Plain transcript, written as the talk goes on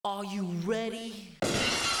Are you ready?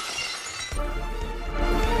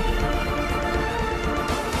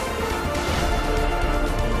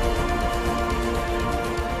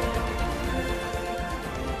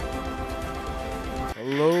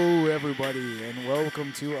 Hello, everybody, and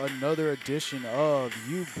welcome to another edition of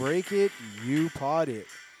You Break It, You Pod It.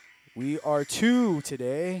 We are two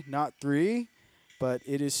today, not three, but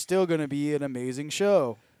it is still going to be an amazing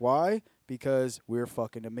show. Why? Because we're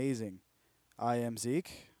fucking amazing. I am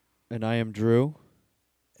Zeke, And I am Drew.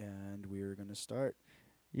 and we're going to start.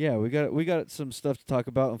 Yeah, we got some stuff to talk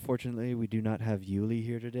about. Unfortunately, we do not have Yuli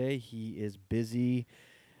here today. He is busy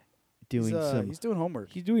doing He's doing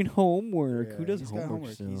homework. He's doing homework. Yeah, Who does he's got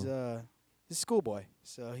homework still? He's a schoolboy,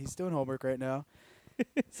 so he's doing homework right now.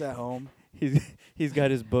 It's at home. He's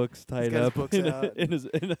got his books tied got his up books out. in his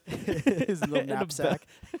His little in a knapsack.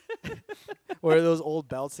 Or those old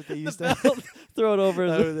belts that they used to belt. Throw it over.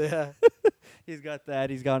 Oh, yeah. He's got that.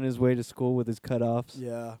 He's on his way to school with his cutoffs.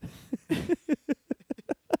 Yeah.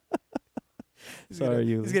 Sorry,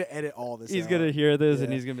 Yuli. He's gonna edit all this. He's out. gonna hear this and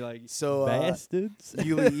Yeah. he's gonna be like, So bastards.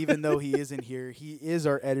 Yuli, even though he isn't here, he is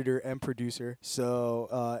our editor and producer.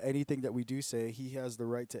 So anything that we do say, he has the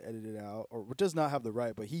right to edit it out, or does not have the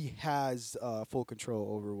right, but he has full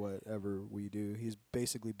control over whatever we do. He's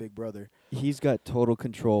basically Big Brother. He's got total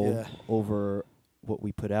control Yeah. over what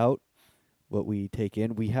we put out, what we take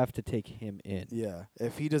in. We have to take him in. Yeah.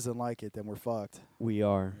 If he doesn't like it, then we're fucked. We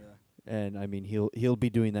are. Yeah. And I mean he'll be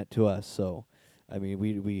doing that to us, so I mean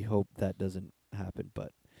we hope that doesn't happen,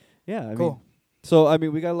 but yeah, I Cool. mean so I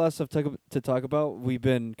mean we got a lot of stuff to talk about. We've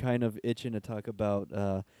been kind of itching to talk about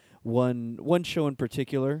one show in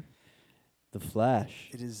particular, The Flash.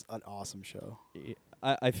 It is an awesome show.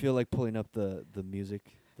 I feel like pulling up the music,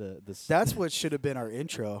 That's what should have been our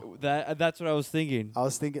intro. that's what I was thinking. I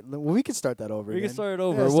was thinking, well, we could start that over We again. can start it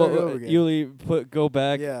over. Yeah, start it Well, over again. Yuli, go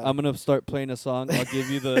back. Yeah. I'm gonna start playing a song. I'll give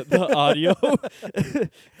you the audio.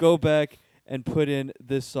 Go back and put in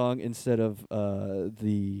this song instead of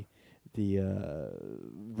the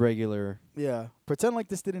regular. Yeah. Pretend like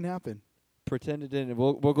this didn't happen. Pretend it didn't.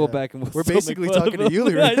 We'll go Yeah. back and We're still make basically fun talking to of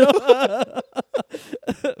Yuli him. right I know.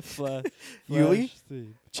 Yuli? Flash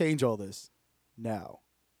theme. Change all this now.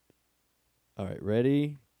 All right,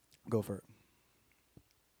 ready? Go for it.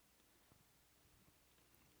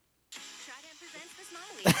 Trident presents the Smile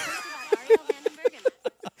Week, hosted by Ariel Vandenbergen.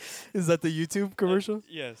 Is that the YouTube commercial?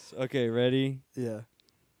 Yes. Okay, ready? Yeah.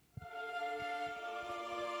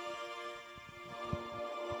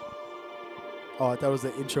 Oh, I thought it was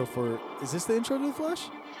the intro for. Is this the intro to The Flash?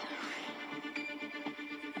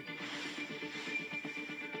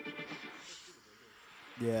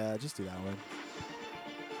 Yeah, just do that one.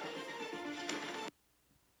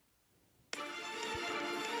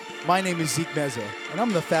 My name is Zeke Meza, and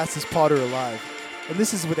I'm the fastest Potter alive. And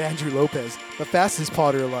this is with Andrew Lopez, the fastest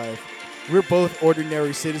Potter alive. We're both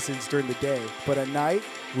ordinary citizens during the day, but at night,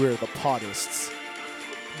 we're the Pottists.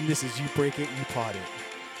 And this is You Break It, You Pot It.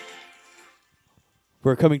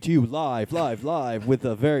 We're coming to you live with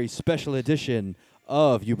a very special edition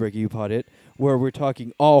of You Break It, You Pot It, where we're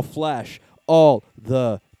talking all Flash all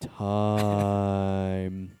the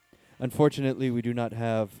time. Unfortunately, we do not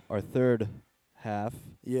have our third half.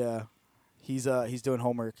 Yeah, he's doing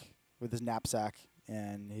homework with his knapsack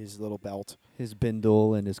and his little belt. His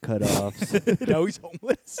bindle and his cutoffs. No, he's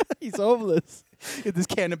homeless. He's homeless. With his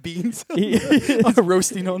can of beans His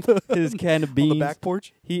roasting on the can of on beans. the back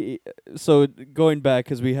porch. So going back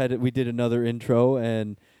because we did another intro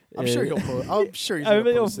and I'm sure he'll post. I'm sure he's I gonna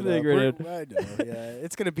mean, he'll post it up. figure it I know. Yeah,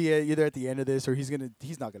 it's gonna be either at the end of this or he's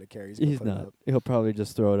not gonna care. He's gonna put it not. up. He'll probably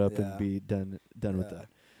just throw it up Yeah. and be done with Yeah. that.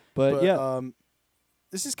 But yeah,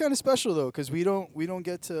 this is kind of special though because we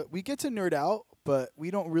get to nerd out, but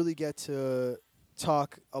we don't really get to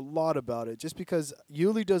talk a lot about it just because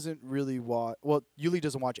Yuli doesn't really watch. Well, Yuli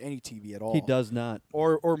doesn't watch any TV at all. he does not.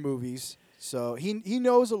 or movies. So he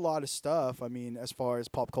knows a lot of stuff. I mean, as far as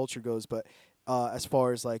pop culture goes, but as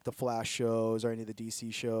far as like the Flash shows or any of the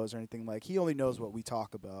DC shows or anything like, he only knows what we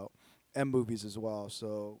talk about and movies as well.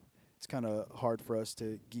 So it's kind of hard for us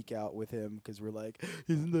to geek out with him because we're like,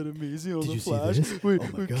 isn't that amazing on Did the you see Flash? this? With, Oh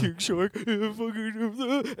my with God. King Shark,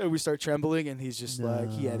 and we start trembling, and he's just like,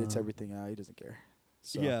 he edits No. everything out. He doesn't care.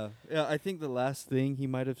 So. Yeah. I think the last thing he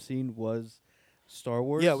might have seen was Star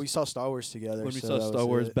Wars. Yeah, we saw Star Wars together. when we so saw that Star was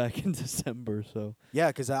Wars it. back in December. So Yeah,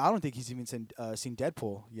 because I don't think he's even seen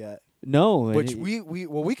Deadpool yet. no, and Which he-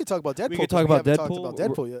 we could talk about Deadpool. we could 'cause talk about haven't Deadpool. Talked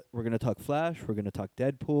about Deadpool yet. we're gonna talk Flash. We're gonna talk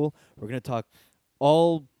Deadpool. We're gonna talk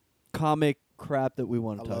all comic crap that we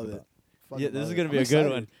want I to talk love about. it. Fucking Yeah, this love is it. gonna be I'm a good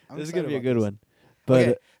excited. one. I'm This is gonna be a excited good about one. But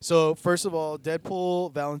Okay, so first of all,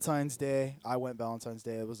 Deadpool Valentine's Day. I went Valentine's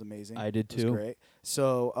Day. It was amazing. I did It was too. great.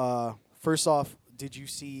 So first off, did you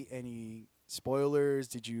see any spoilers?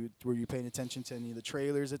 Were you paying attention to any of the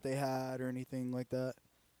trailers that they had or anything like that?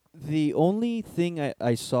 The only thing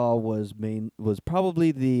I saw was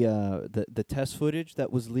probably the test footage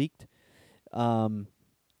that was leaked, I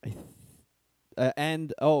th-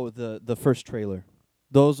 and the first trailer.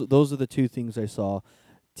 Those are the two things I saw.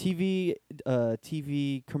 TV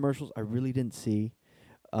commercials I really didn't see.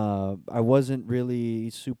 I wasn't really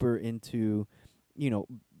super into, you know,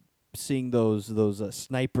 seeing those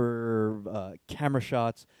sniper camera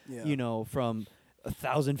shots, Yeah. from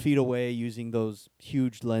 1,000 feet away using those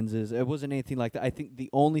huge lenses. It wasn't anything like that. I think the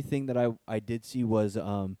only thing that I did see was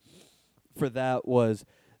for that was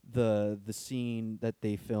the scene that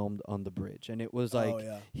they filmed on the bridge, and it was like Oh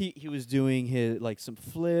yeah. he was doing his like some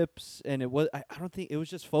flips, and it was I don't think it was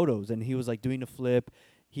just photos, and he was like doing a flip.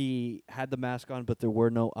 He had the mask on, but there were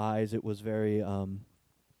no eyes. It was very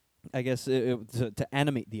I guess to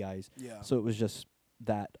animate the eyes. Yeah. So it was just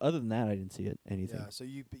that. Other than that, I didn't see anything. Yeah. So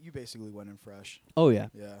you basically went in fresh. Oh yeah.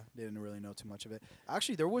 Yeah, didn't really know too much of it.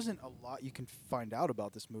 Actually, there wasn't a lot you can find out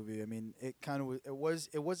about this movie. I mean, it kind of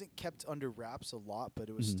it wasn't kept under wraps a lot, but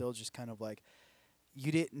it was Mhm. still just kind of like you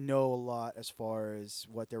didn't know a lot as far as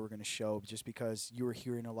what they were going to show, just because you were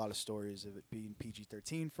hearing a lot of stories of it being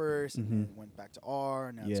PG-13 first, and then Mhm. it went back to R,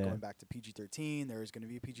 and now it's Yeah. going back to PG-13. There was going to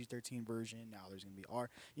be a PG-13 version. Now there's going to be R.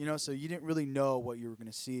 So you didn't really know what you were going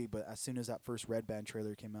to see, but as soon as that first Red Band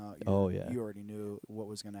trailer came out, Oh, yeah. you already knew what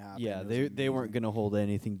was going to happen. Yeah, It was they gonna be they weren't amazing. gonna hold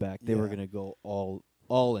anything back. They were Yeah. gonna go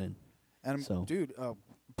all in. And So. dude,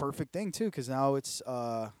 perfect thing too, because now it's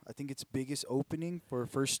I think it's biggest opening for a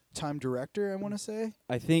first time director. I want to say.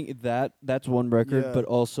 I think that's one record, Yeah. but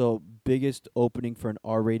also biggest opening for an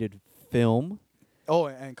R-rated film Oh,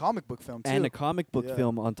 and comic book film too. and a comic book Yeah.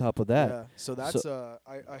 film on top of that. Yeah. So that's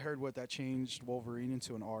I heard what that changed Wolverine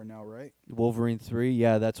into an R now, right? Wolverine 3,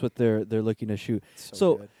 yeah, that's what they're looking to shoot. So,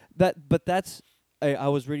 So, good. That's I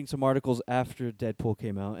was reading some articles after Deadpool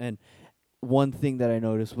came out, and one thing that I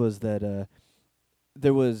noticed was that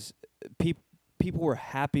there was people were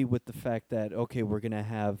happy with the fact that okay, we're gonna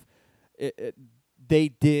have they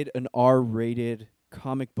did an R-rated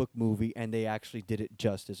comic book movie, and they actually did it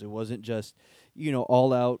justice. It wasn't just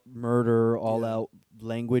all out murder, all Yeah. out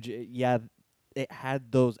language. It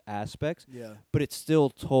had those aspects, Yeah. but it still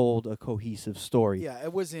told a cohesive story. Yeah,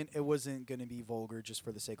 it wasn't gonna be vulgar just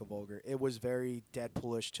for the sake of vulgar. It was very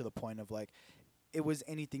Deadpoolish to the point of like it was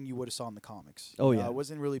anything you would have saw in the comics. Oh, You know, yeah. it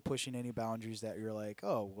wasn't really pushing any boundaries that you're like,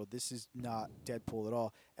 oh, well, this is not Deadpool at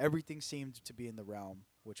all. Everything seemed to be in the realm,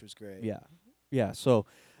 which was great. Yeah. So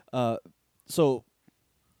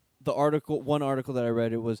one article that I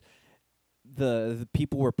read, it was the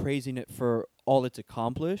people were praising it for all it's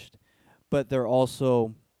accomplished, but they're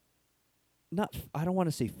also not. I don't want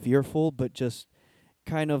to say fearful, but just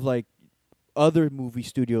kind of like other movie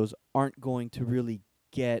studios aren't going to really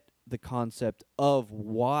get the concept of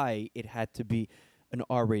why it had to be an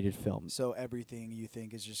R-rated film. So everything you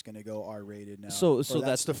think is just gonna go R rated now. So Or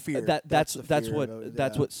that's the fear. That's the that's fear what of it,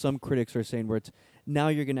 that's yeah. what some critics are saying. Where it's now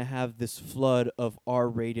you're gonna have this flood of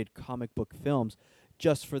R-rated comic book films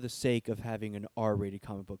just for the sake of having an R-rated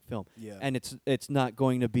comic book film, Yeah. and it's not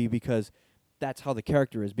going to be because that's how the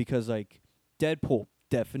character is. Because like Deadpool,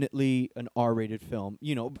 definitely an R-rated film.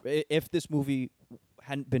 If this movie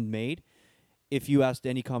hadn't been made, if you asked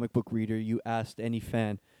any comic book reader, you asked any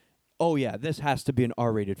fan, oh yeah, this has to be an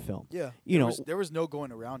R-rated film. Yeah, there was no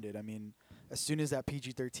going around it. I mean, as soon as that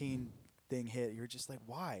PG-13 thing hit, you're just like,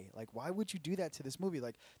 why? Like, why would you do that to this movie?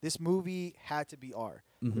 Like, this movie had to be R.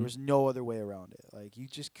 Mhm. There was no other way around it. Like, you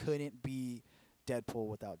just couldn't be Deadpool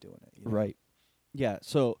without doing it. You know? Right. Yeah.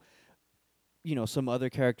 So, some other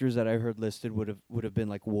characters that I heard listed would have been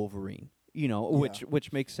like Wolverine.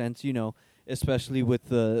 Which makes sense. Especially with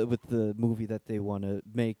the movie that they want to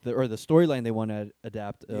make or the storyline they want to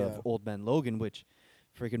adapt of Yeah. Old Man Logan, which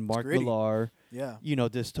freaking Mark gritty. Millar, Yeah.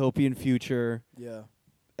 dystopian future, Yeah.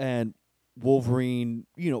 and Wolverine,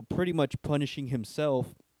 pretty much punishing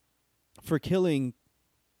himself for killing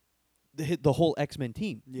the whole X-Men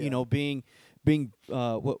team. Yeah. Being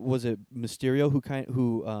what was it, Mysterio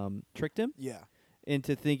who tricked him Yeah.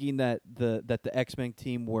 into thinking that the X-Men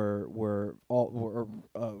team were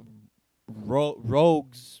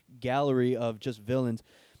rogues gallery of just villains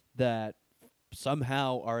that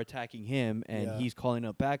somehow are attacking him, and Yeah. he's calling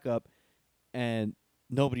up backup, and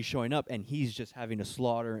nobody's showing up, and he's just having to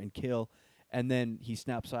slaughter and kill, and then he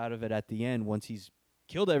snaps out of it at the end once he's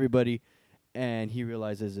killed everybody, and he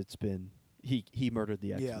realizes it's been he murdered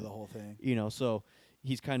the X-Men. Yeah, the whole thing. So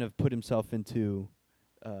he's kind of put himself into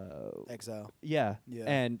Exile. yeah, Yeah.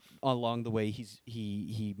 and along the way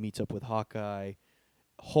he meets up with Hawkeye,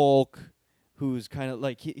 Hulk, who's kind of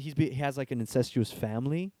like he has like an incestuous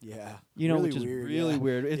family, Yeah. you know, Really which is weird, really yeah.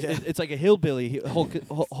 weird. It's Yeah. it's like a hillbilly,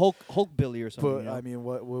 Hulk Billy or something. But you know? I mean,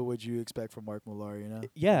 what would you expect from Mark Millar? You know,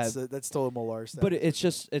 Yeah. that's still a Millar style. But it's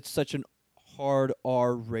just it's such an hard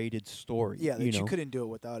R-rated story. yeah, that you you know. couldn't do it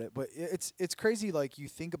without it. But it's crazy. Like you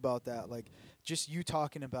think about that, like just you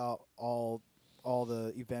talking about all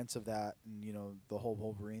the events of that, and the whole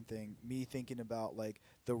Wolverine thing. Me thinking about like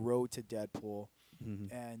the road to Deadpool,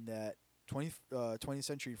 Mhm. and that 20th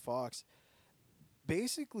Century Fox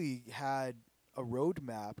basically had a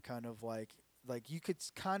roadmap, kind of like you could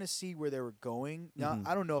kind of see where they were going. Now Mhm.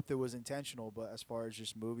 I don't know if it was intentional, but as far as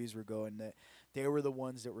just movies were going, that they were the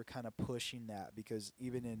ones that were kind of pushing that, because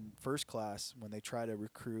even in First Class when they try to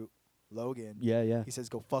recruit Logan, Yeah, yeah, he says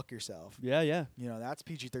go fuck yourself. yeah, yeah. That's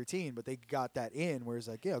PG-13, but they got that in where it's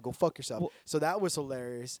like, yeah, go fuck yourself. Well- So that was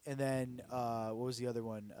hilarious. And then what was the other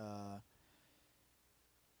one?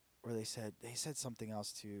 Where they said something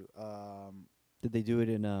else too. Did they do it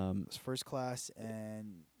in It was First Class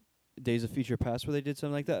and Days of Future Past where they did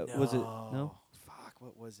something like that? Was it no? Fuck,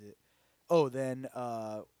 what was it? Oh, then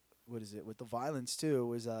what is it with the violence too?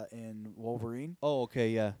 Was in Wolverine, Oh,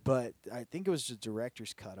 okay, yeah. but I think it was just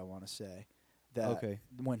director's cut. I want to say that Okay.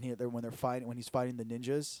 when they're fighting, when he's fighting the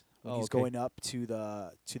ninjas, when Oh, he's okay. going up to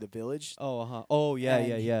the village. Oh, oh, yeah, and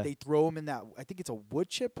yeah, yeah. They throw him in that. I think it's a wood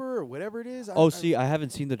chipper or whatever it is. Oh, see, I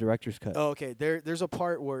haven't seen the director's cut. Oh, okay. There's a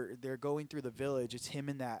part where they're going through the village. It's him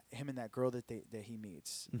and that girl that he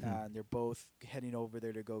meets, Mhm. and they're both heading over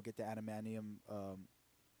there to go get the adamantium.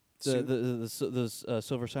 The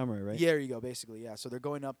Silver Samurai, right? Yeah, there you go. Basically, yeah. So they're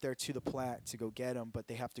going up there to the plant to go get him, but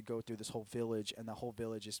they have to go through this whole village, and the whole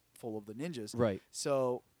village is full of the ninjas. Right.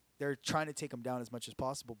 So they're trying to take him down as much as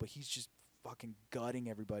possible, but he's just fucking gutting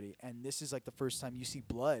everybody. And this is like the first time you see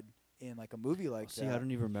blood in like a movie like See, that. I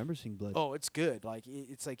don't even remember seeing blood. Oh, it's good. Like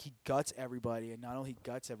it's like he guts everybody, and not only he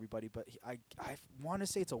guts everybody, but I want to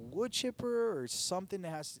say it's a wood chipper or something that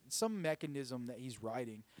has some mechanism that he's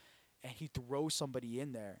riding, and he throws somebody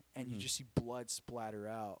in there, and you Mhm. just see blood splatter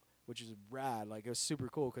out, which is rad. Like it was super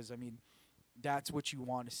cool because I mean, that's what you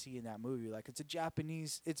want to see in that movie. Like it's a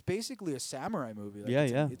Japanese, it's basically a samurai movie. Like Yeah,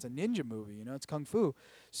 it's yeah. it's a ninja movie. It's kung fu,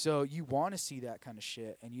 so you want to see that kind of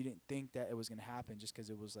shit, and you didn't think that it was gonna happen just because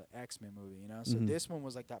it was an X-Men movie. So Mhm. this one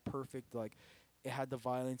was like that perfect, like it had the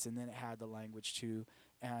violence and then it had the language too.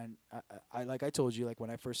 And I like I told you, like when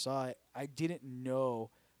I first saw it, I didn't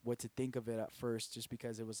know what to think of it at first, just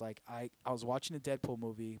because it was like I was watching a Deadpool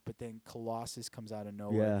movie, but then Colossus comes out of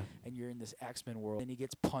nowhere, Yeah. and you're in this X-Men world, and he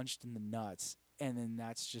gets punched in the nuts, and then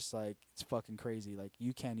that's just like it's fucking crazy. Like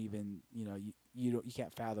you can't even you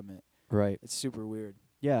can't fathom it. Right. It's super weird.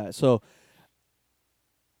 Yeah. So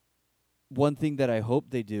one thing that I hope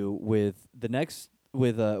they do with the next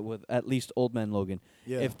with at least Old Man Logan,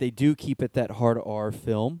 Yeah. if they do keep it that hard R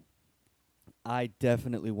film, I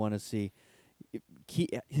definitely want to see.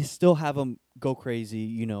 Still have them go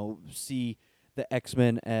crazy. See the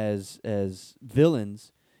X-Men as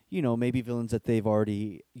villains. Maybe villains that they've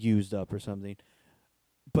already used up or something.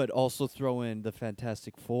 But also throw in the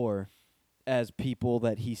Fantastic Four as people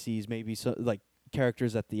that he sees, maybe like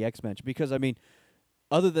characters that the X-Men. Because I mean,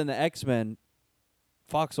 other than the X-Men,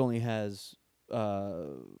 Fox only has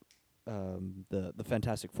the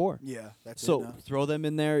Fantastic Four. Yeah, that's So it now. throw them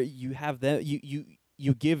in there. You have them.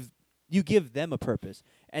 You give them a purpose,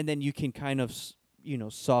 and then you can kind of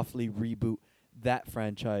softly reboot that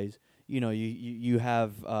franchise. You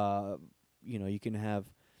have you can have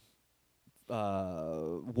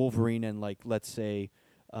Wolverine and like let's say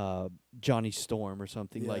Johnny Storm or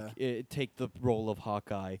something, like take the role of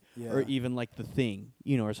Hawkeye, Yeah. or even like the Thing,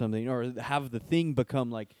 or something, or have the Thing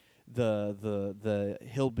become like the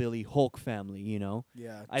hillbilly Hulk family,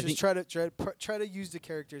 Yeah, I just think- try to use the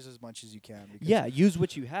characters as much as you can. Because Yeah, use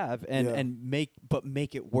what you have and Yeah.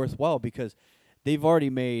 make it worthwhile, because they've already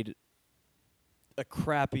made a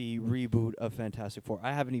crappy reboot of Fantastic Four.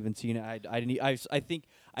 I haven't even seen it. I think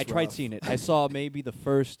I It's tried rough. seeing it. I saw maybe the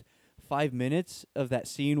first 5 minutes of that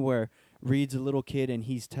scene where Reed's a little kid and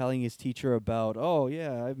he's telling his teacher about, oh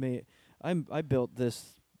yeah, I built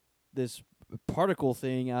this particle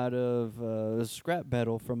thing out of scrap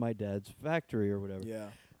metal from my dad's factory or whatever. Yeah,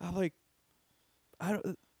 I'm like, I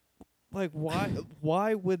don't like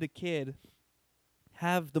why would a kid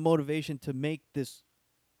have the motivation to make this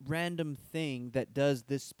random thing that does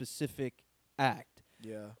this specific act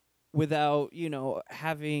yeah, without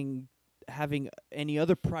having any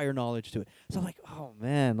other prior knowledge to it? So I'm like, oh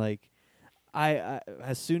man, like I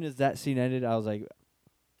as soon as that scene ended, I was like,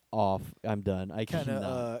 off. I'm done. I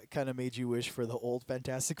cannot. Kind of made you wish for the old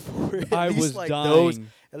Fantastic Four. At I least, was like, dying.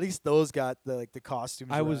 At least those got the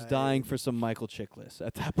costumes. I was right. dying for some Michael Chiklis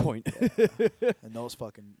at that point. And those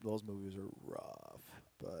movies are rough.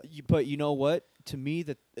 But But you know what? To me,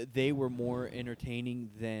 that they were more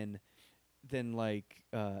entertaining than than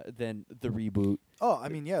the reboot. oh, I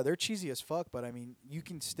mean, yeah, they're cheesy as fuck. But I mean, you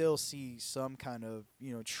can still see some kind of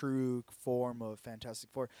true form of Fantastic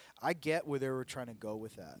Four. I get where they were trying to go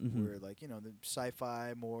with that, Mhm. where like the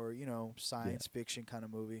sci-fi, more science fiction kind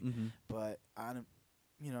of movie. Mm-hmm. But I don't,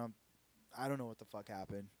 I don't know what the fuck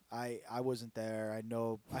happened. I wasn't there.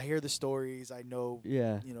 I hear the stories. I know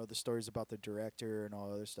Yeah. the stories about the director and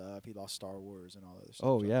all other stuff. He lost Star Wars and all other stuff.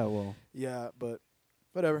 Oh so- yeah. Well. yeah, but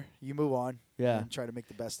whatever. You move on. Yeah. and try to make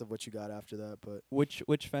the best of what you got after that. But Which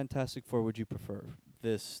Fantastic Four would you prefer?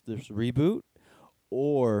 This reboot,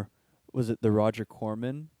 or was it the Roger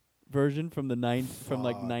Corman version from the from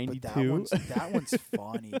like fuck, but '92? that one's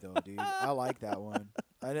funny though, dude. I like that one.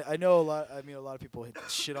 I know a lot. I mean, a lot of people hit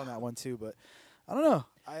shit on that one too, but I don't know.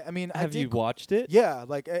 I mean, Have you watched it? Yeah,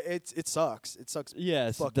 like it sucks. It sucks.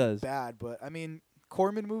 Yes, it Fucking does. bad. But I mean,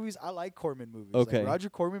 Corman movies. I like Corman movies. Okay. Like, Roger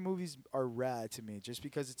Corman movies are rad to me, just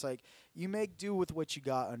because it's like you make do with what you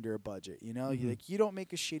got under a budget. You know, Mhm. you don't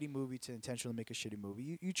make a shitty movie to intentionally make a shitty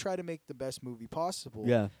movie. You try to make the best movie possible.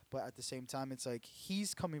 Yeah. But at the same time, it's like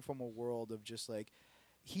he's coming from a world of just like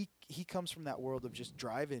he comes from that world of just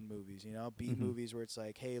drive-in movies, B Mhm. movies where it's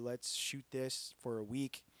like, hey, let's shoot this for a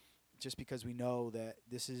week, just because we know that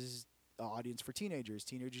this is an audience for teenagers.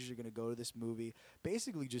 Teenagers are going to go to this movie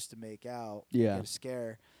basically just to make out, Yeah. get a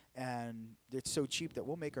scare, and it's so cheap that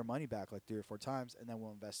we'll make our money back like 3 or 4 times, and then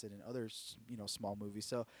we'll invest it in other small movies.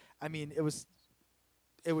 So I mean, it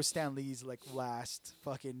was Stan Lee's like last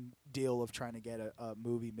fucking deal of trying to get a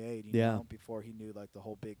movie made, Yeah. before he knew like the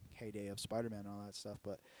whole big heyday of Spider-Man and all that stuff.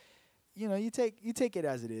 But you take it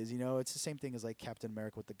as it is. It's the same thing as like Captain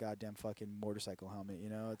America with the goddamn fucking motorcycle helmet.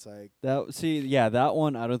 It's like That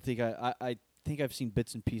one I don't think I think I've seen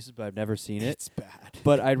bits and pieces, but I've never seen it. it's bad.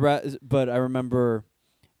 But but I remember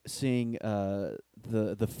seeing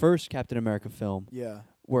the first Captain America film Yeah,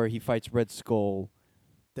 where he fights Red Skull.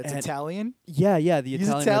 that's And- Italian. Yeah, the He's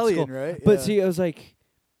Italian, Red Italian, Skull. right? But Yeah. see, I was like,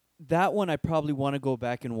 that one I probably want to go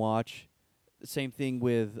back and watch. Same thing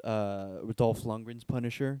with Dolph Lundgren's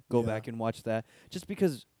Punisher. Go Yeah. back and watch that, just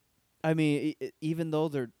because. I mean, even though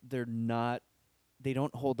they're not, they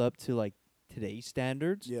don't hold up to like today's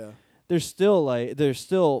standards. yeah, There's still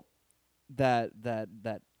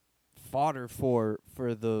that fodder for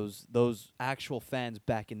those actual fans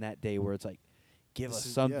back in that day, where it's like, give This us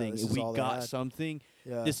is- yeah, something. this If is we all they got had. something.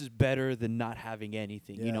 yeah. This is better than not having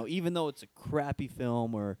anything. Yeah. Even though it's a crappy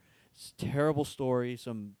film or terrible story,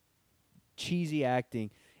 some cheesy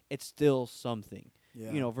acting, it's still something.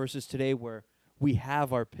 yeah. Versus today where we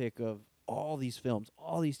have our pick of all these films,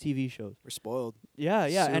 all these TV shows. We're spoiled. Yeah,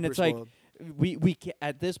 and Super it's like spoiled. we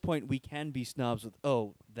at this point we can be snobs with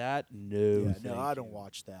that no. Yeah, no, thank I don't you.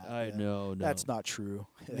 watch that. I Yeah. know. That's not true.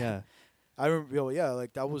 Yeah. I remember,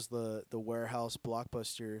 like that was the warehouse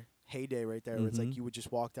blockbuster heyday right there. Where it's Mhm. like you would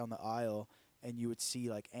just walk down the aisle and you would see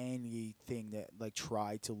like anything that like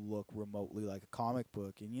tried to look remotely like a comic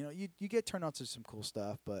book, and you get turned on to some cool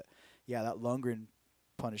stuff. But yeah, that Lundgren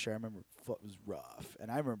Punisher, I remember was rough, and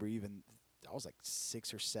I remember even I was like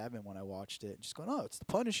 6 or 7 when I watched it, just going, oh, it's the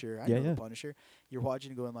Punisher. I Yeah, know yeah. the Punisher. You're watching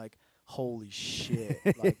and going like, holy shit!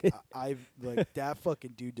 Like I've like that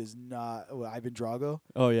fucking dude does not. Ivan Drago.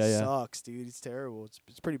 Oh yeah. Sucks, dude. It's terrible.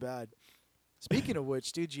 It's pretty bad. Speaking of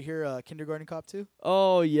which, dude, you hear Kindergarten Cop 2?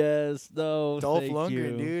 Oh yes, no. Dolph thank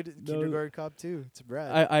Lundgren, you. dude. No. Kindergarten Cop 2. It's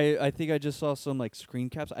rad. I think I just saw some like screen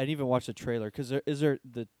caps. I didn't even watch the trailer because is there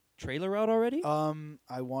the trailer out already?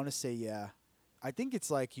 I want to say yeah. I think it's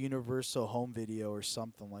like Universal Home Video or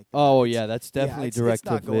something like that. Oh It's- yeah, that's definitely it's direct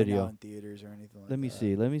not to going video. out in theaters or anything like Let me that.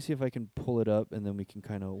 see. Let me see if I can pull it up and then we can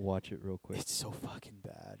kind of watch it real quick. It's so fucking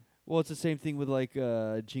bad. Well, it's the same thing with like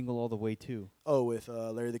Jingle All the Way too. Oh, with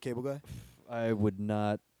Larry the Cable Guy? I would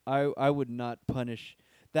not. I would not punish.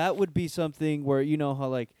 That would be something where how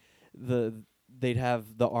like they'd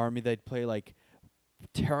have the army. They'd play like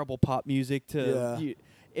terrible pop music to. Yeah.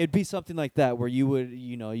 It'd be something like that where you would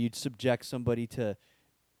you'd subject somebody to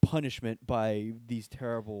punishment by these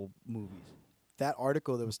terrible movies. That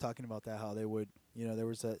article that was talking about that, how they would, there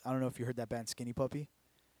was I don't know if you heard that band Skinny Puppy.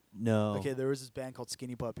 No. Okay, there was this band called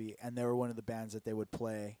Skinny Puppy, and they were one of the bands that they would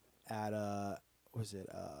play at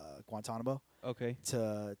Guantanamo Okay.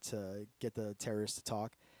 to get the terrorists to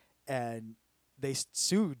talk, and they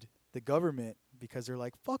sued the government because they're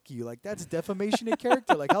like, "Fuck you!" Like that's defamation in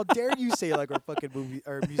character. Like, how dare you say like our fucking movie,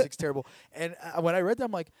 our music's terrible? And when I read that,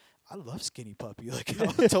 I'm like, I love Skinny Puppy. Like,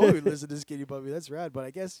 I'll totally listen to Skinny Puppy. That's rad. But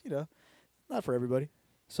I guess not for everybody.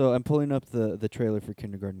 So I'm pulling up the trailer for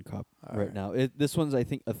Kindergarten Cop All right right. now. This one's I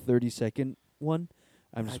think a 30-second one.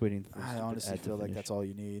 I'm just waiting for. I stupid honestly ad to feel like finish. that's all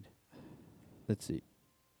you need. Let's see.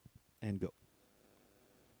 And go.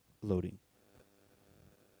 Loading.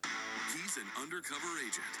 He's an undercover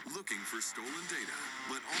agent looking for stolen data,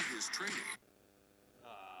 but all his training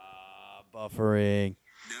Buffering.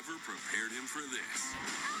 never prepared him for this.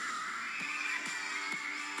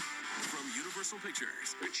 From Universal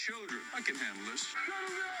Pictures, The children, I can handle this.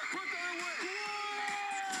 Put that away.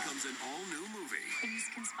 comes an all-new movie Things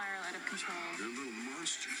can spiral out of control. They're little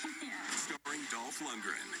monsters. Yeah. starring Dolph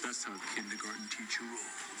Lundgren That's how the kindergarten teacher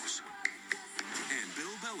rolls. and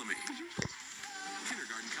Bill Bellamy.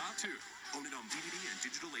 Kindergarten Cop 2, own it on DVD and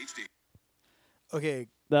digital HD. Okay,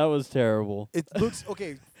 That was terrible. it looks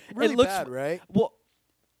okay. Really looks- bad, right? Well,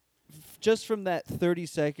 just from that 30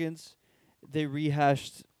 seconds, they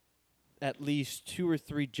rehashed at least 2 or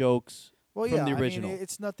 3 jokes Well, from yeah. the original. I mean,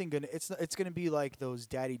 it's nothing gonna. It's gonna be like those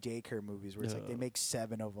daddy daycare movies where it's like they Ugh. make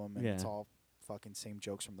 7 of them and it's Yeah. all fucking same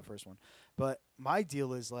jokes from the first one. But my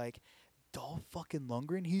deal is like, Dolph fucking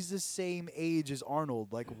Lundgren, he's the same age as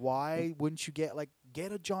Arnold. Like, why wouldn't you get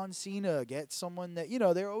a John Cena, get someone that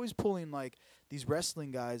they're always pulling like these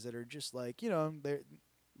wrestling guys that are just like they're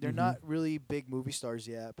Mhm. not really big movie stars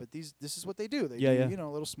yet, but this is what they do. They Yeah, do yeah. a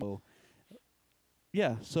little small.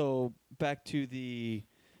 Yeah, so back to the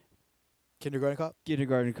Kindergarten Cop.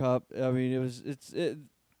 Kindergarten Cop. I mean,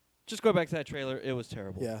 just go back to that trailer. It was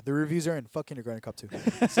terrible. Yeah, the reviews are in. Fuck Kindergarten Cop too.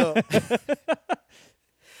 So,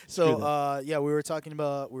 Screw that. yeah, we were talking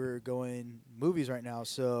about we're going movies right now.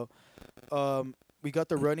 So, we got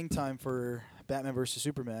the running time for Batman versus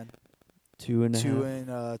Superman. 2.5. 2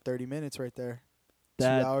 and 30 minutes right there.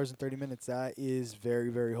 That- 2 hours and 30 minutes. That is very,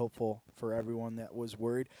 very hopeful for everyone that was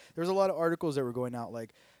worried. There's a lot of articles that were going out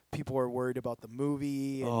like people are worried about the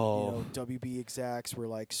movie and Oh. WB execs were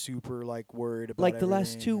like super like worried about Like the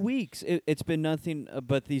last everything 2 and- weeks, it's been nothing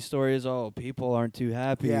but these stories. Oh, people aren't too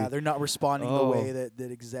happy. Yeah, they're not responding the Oh. way that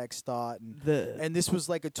execs thought and the and this was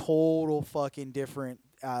like a total fucking different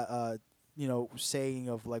saying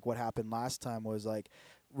of like what happened last time was like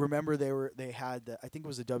remember they had I think it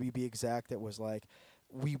was a WB exec that was like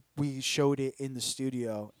we showed it in the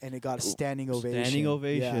studio and it got a standing ovation. Standing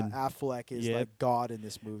ovation. Yeah, Affleck is Yep. like God in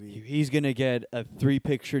this movie. he's gonna get a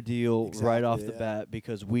 3-picture deal right off Exactly, the yeah. bat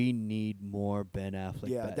because we need more Ben Affleck.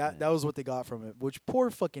 Yeah, Batman. that was what they got from it. Which poor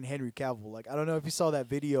fucking Henry Cavill. Like I don't know if you saw that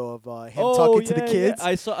video of him Oh, talking to the yeah, yeah.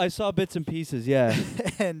 kids. I saw bits and pieces. Yeah.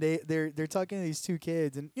 and they're talking to these 2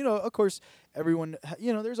 kids and of course everyone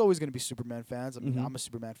there's always going to be Superman fans. I mean Mhm. I'm a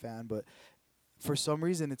Superman fan, but for some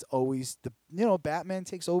reason it's always Batman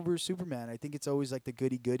takes over Superman. I think it's always like the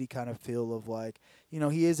goody kind of feel of like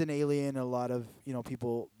he is an alien. A lot of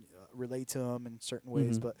people relate to him in certain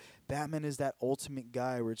ways, Mhm. but Batman is that ultimate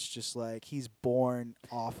guy where it's just like he's born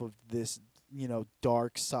off of this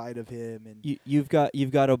dark side of him and You've got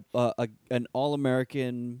an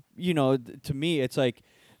all-American. To me, it's like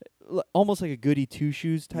almost like a goody two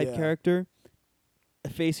shoes type Yeah. character,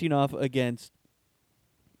 facing off against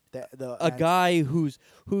the a guy who's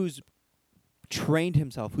trained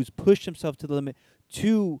himself, who's pushed himself to the limit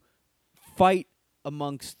to fight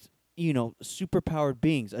amongst superpowered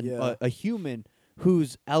beings, Yeah. a human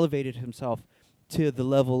who's elevated himself to the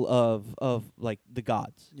level of like the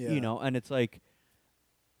gods. Yeah. And it's like,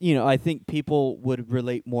 I think people would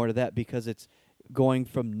relate more to that because it's going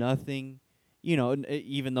from nothing.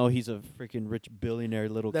 Even though he's a freaking rich billionaire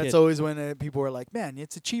little That's kid. always when people are like, "Man,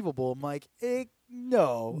 it's achievable." I'm like,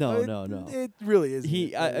 "No, No. It really is."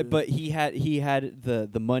 But he had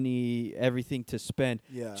the money, everything to spend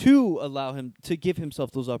yeah, to allow him to give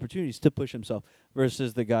himself those opportunities to push himself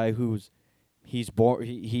versus the guy he's born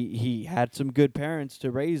he had some good parents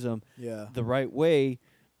to raise him yeah, the right way,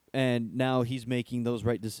 and now he's making those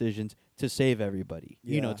right decisions to save everybody.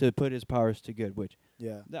 Yeah. To put his powers to good, which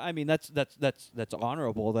yeah. I mean that's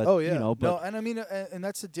honorable. That Oh yeah, but no, and I mean, and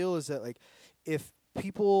that's the deal is that like, if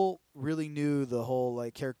people really knew the whole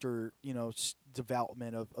like character,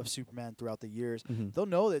 development of Superman throughout the years, Mhm. they'll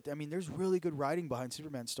know that. I mean, there's really good writing behind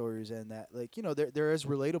Superman stories, and that like they're as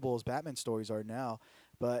relatable as Batman stories are now.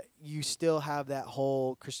 But you still have that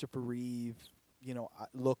whole Christopher Reeve,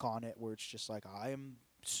 look on it where it's just like I am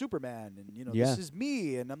Superman, and Yeah. this is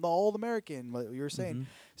me, and I'm the All American. Like you were saying, Mhm.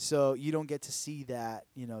 so you don't get to see that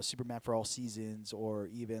Superman for all seasons, or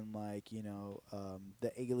even like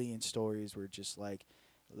the Alien stories where just like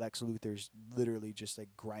Lex Luthor's literally just like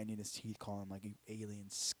grinding his teeth, calling him like you alien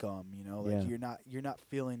scum. You know, like Yeah. you're not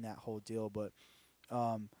feeling that whole deal. But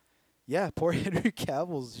yeah, poor Henry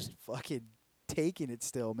Cavill's just fucking taking it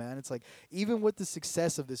still, man. It's like even with the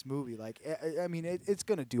success of this movie, like I mean, it's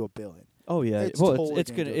gonna do $1 billion. Oh yeah. It's Well, totally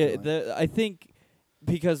it's gonna gonna. do $1 billion. I think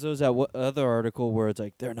because there was that other article where it's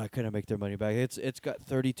like they're not gonna make their money back. It's got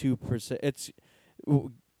 32%.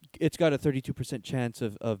 It's got a 32% chance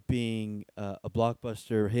of being a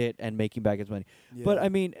blockbuster hit and making back its money. But Yeah. I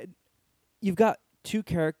mean, you've got two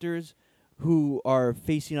characters who are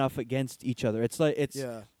facing off against each other. It's like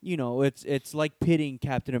Yeah. it's like pitting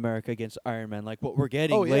Captain America against Iron Man, like what we're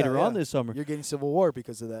getting Oh, yeah, later on yeah. this summer. You're getting Civil War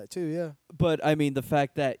because of that too. Yeah. But I mean, the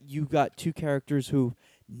fact that you got two characters who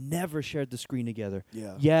never shared the screen together.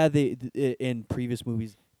 Yeah. Yeah, in previous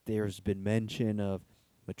movies there's been mention of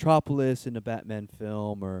Metropolis in a Batman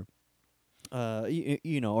film, or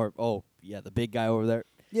or oh yeah, the big guy over there.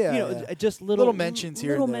 Yeah. Yeah. Just little mentions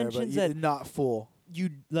here little and there, mentions but that not full. you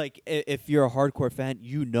like. If you're a hardcore fan,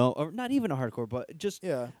 or not even a hardcore, but just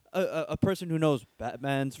Yeah. a person who knows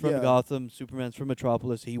Batman's from Yeah. Gotham, Superman's from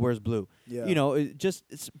Metropolis, he wears blue. Yeah.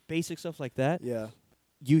 It's basic stuff like that. Yeah.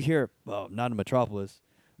 You hear, well, not in Metropolis.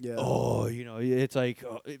 Yeah. Oh, it's like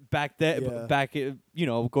back then,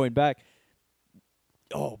 Yeah. going back.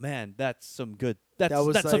 Oh man, that's some good. That's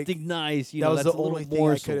was that's like- something nice. that was That's the a little only thing I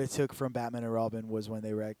morsel. could have took from Batman and Robin was when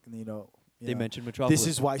they They mentioned Metropolis. this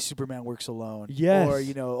is why Superman works alone. Yes.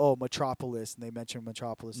 Or Metropolis, and they mentioned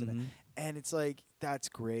Metropolis in it. Mhm. And it's like that's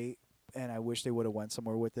great, and I wish they would have went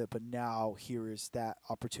somewhere with it. But now here is that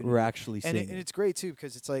opportunity. We're actually and, seeing. and it's great too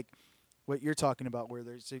because it's like what you're talking about, where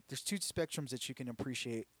there's two spectrums that you can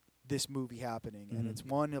appreciate this movie happening, and Mhm. it's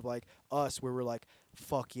one of like us where we're like,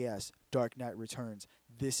 fuck yes, Dark Knight Returns.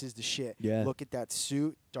 This is the shit. Yeah. Look at that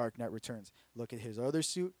suit, Dark Knight Returns. Look at his other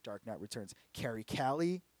suit, Dark Knight Returns. Carrie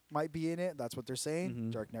Callie might be in it. That's what they're saying.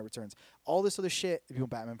 Mhm. Dark Knight Returns. All this other shit, if you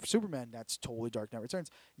want Batman for Superman, that's totally Dark Knight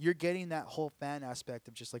Returns. You're getting that whole fan aspect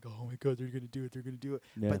of just like, oh my god, they're gonna do it. They're gonna do it.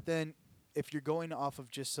 Yeah. But then if you're going off of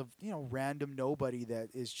just random nobody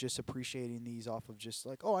that is just appreciating these off of just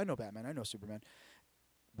like, oh, I know Batman, I know Superman.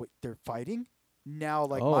 Wait, they're fighting? Now,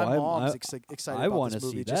 like, Oh, my I'm- mom's I- excited I about wanna this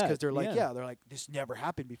movie see just because that, they're like, yeah. they're like, this never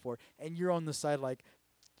happened before. And you're on the side like,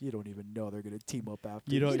 you don't even know they're going to team up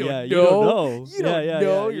after. You don't know. know. You don't Yeah,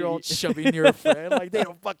 know. yeah. You're all shoving your friend. Like, they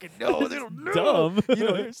don't fucking know. They don't know. Dumb.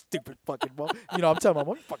 You're stupid fucking mom. I'm telling my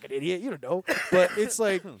mom, you fucking idiot. You don't know. But it's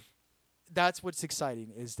like, that's what's exciting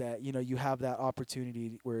is that, you have that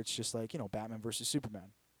opportunity where it's just like, Batman versus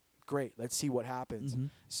Superman. Great. Let's see what happens.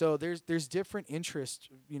 Mhm. So there's different interest,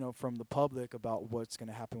 from the public about what's going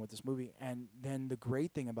to happen with this movie. And then the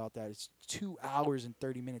great thing about that is 2 hours and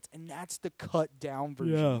 30 minutes, and that's the cut down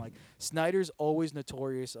version. Yeah. Like Snyder's always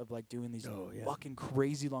notorious of like doing these Oh, yeah. fucking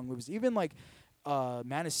crazy long movies. Even like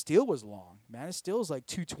Man of Steel was long. Man of Steel is like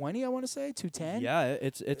 220, I want to say, 210. Yeah,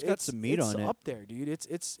 it's got some meat on It's it. up there, dude.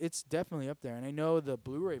 It's definitely up there. And I know the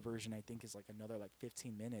Blu-ray version I think is like another like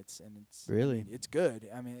 15 minutes, and Really? it's good.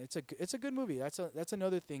 I mean, it's a good movie. That's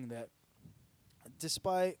another thing that,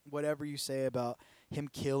 despite whatever you say about him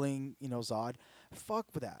killing, Zod, fuck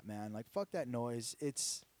with that, man. Like fuck that noise.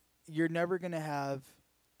 You're never gonna have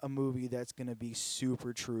a movie that's gonna be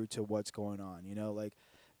super true to what's going on. Like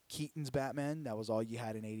Keaton's Batman, that was all you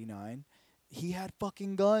had in '89. He had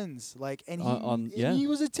fucking guns, like, and he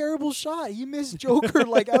was a terrible shot. He missed Joker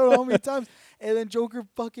like I don't know how many times, and then Joker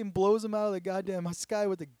fucking blows him out of the goddamn sky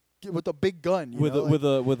with a big gun. with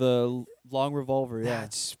a long revolver. Yeah.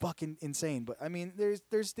 That's fucking insane. But I mean,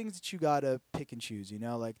 there's things that you gotta pick and choose.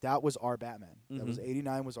 Like that was our Batman. That was Mhm.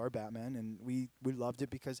 '89 was our Batman, and we loved it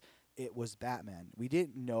because it was Batman. We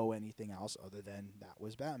didn't know anything else other than that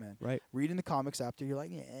was Batman. Right. Reading the comics after, you're like,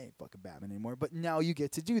 yeah, it ain't fucking Batman anymore. But now you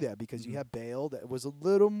get to do that because Mhm. you have Bale that was a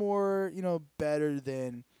little more, better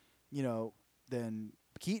than, than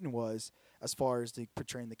Keaton was as far as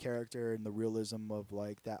portraying the character and the realism of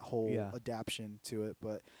like that whole Yeah. adaptation to it.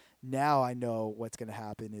 But now I know what's gonna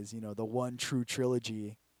happen is, the one true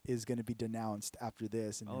trilogy is gonna be denounced after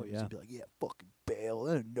this, and Oh, everyone's yeah. gonna be like, yeah, fucking Bale.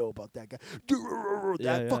 I don't know about that guy.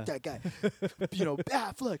 Yeah, Fuck yeah. that guy.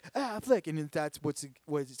 Affleck, and then that's what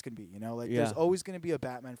it's gonna be. Like there's Yeah. always gonna be a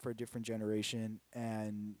Batman for a different generation,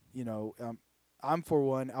 and I'm for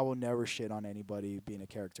one, I will never shit on anybody being a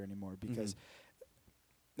character anymore because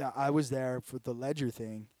now I was there for the Ledger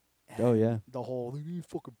thing. Oh, and yeah. the whole he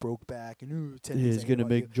fucking broke back and He's gonna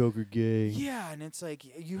make Joker gay. yeah, and it's like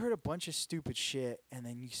you heard a bunch of stupid shit, and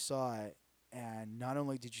then you saw it, and not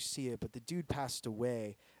only did you see it, but the dude passed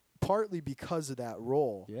away partly because of that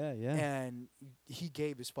role. Yeah, yeah. And he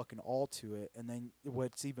gave his fucking all to it. And then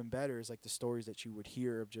what's even better is like the stories that you would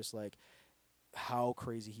hear of just like how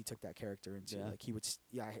crazy he took that character into. Yeah. Like he would,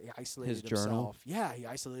 he isolated His journal. himself. Yeah, he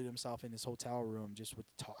isolated himself in his hotel room, just would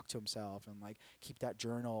talk to himself and like keep that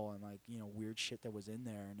journal and like weird shit that was in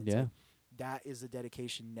there. And it's Yeah. like, that is the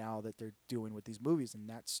dedication now that they're doing with these movies, and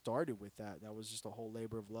that started with that. That was just a whole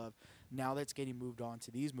labor of love. Now that's getting moved on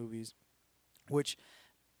to these movies, which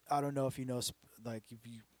I don't know if you know, like if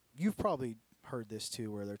you've probably heard this too,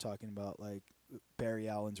 where they're talking about like Barry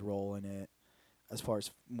Allen's role in it, as far as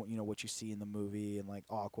what you see in the movie and like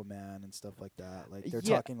Aquaman and stuff like that. Like they're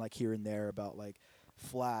Yeah. talking like here and there about like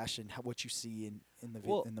Flash and what you see in the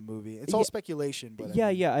Well, in the movie. It's yeah. all speculation, but Yeah,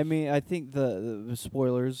 I mean, yeah. I mean, I think the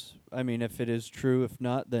spoilers. I mean, if it is true, if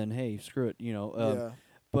not, then hey, screw it. yeah,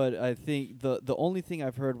 But I think the only thing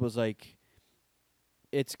I've heard was like,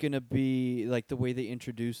 it's gonna be like the way they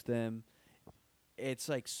introduce them. It's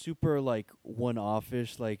like super like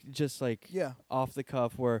one-offish, like just like yeah, off the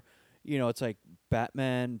cuff, where it's like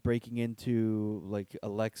Batman breaking into like a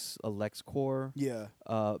LexCorp yeah,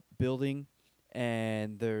 building,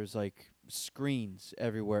 and there's like screens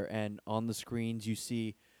everywhere, and on the screens you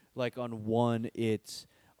see like on one it's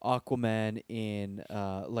Aquaman in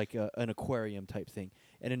like an aquarium type thing,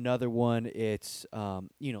 and another one it's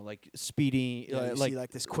like speeding yeah. You like see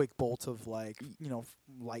like this quick bolt of like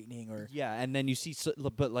lightning or yeah, and then you see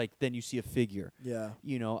but like then you see a figure. yeah,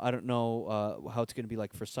 I don't know how it's going to be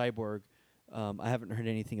like for Cyborg. I haven't heard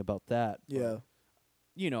anything about that. yeah.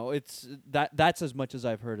 It's that's as much as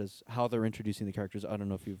I've heard as how they're introducing the characters. I don't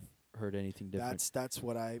know if you've heard anything different. That's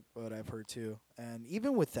what I've heard too. And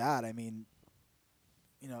even with that, I mean,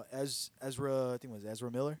 as Ezra, I think it was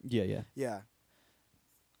Ezra Miller. Yeah, yeah. Yeah.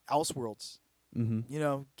 Elseworlds.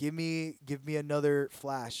 Mm-hmm. Give me another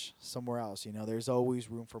Flash somewhere else. There's always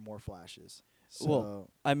room for more Flashes. So Well,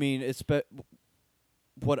 I mean,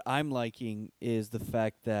 what I'm liking is the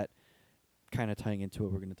fact that, kind of tying into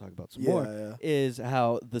what we're going to talk about some more, yeah. is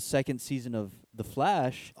how the second season of The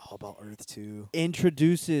Flash All about Earth 2.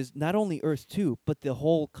 introduces not only Earth 2, but the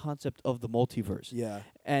whole concept of the multiverse. Yeah.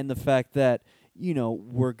 And the fact that,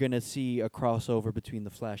 we're going to see a crossover between The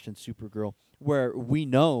Flash and Supergirl, where we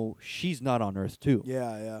know she's not on Earth 2.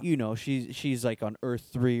 Yeah, yeah. She's like on Earth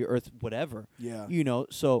 3, Earth whatever. Yeah.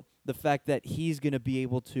 So the fact that he's going to be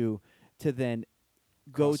able to then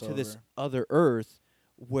go to this Crossover. other Earth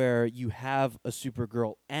where you have a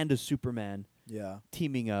Supergirl and a Superman Yeah.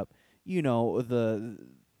 teaming up,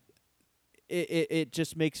 it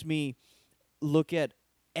just makes me look at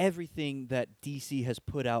everything that DC has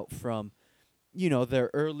put out from, their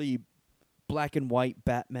early black and white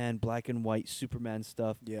Batman, black and white Superman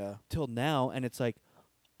stuff Yeah. till now, and it's like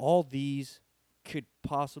all these could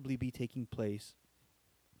possibly be taking place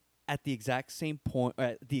at the exact same point,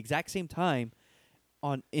 at the exact same time,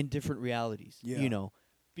 in different realities. Yeah.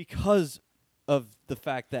 Because of the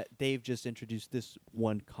fact that they've just introduced this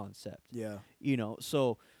one concept. Yeah.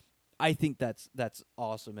 So I think that's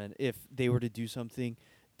awesome. And if they were to do something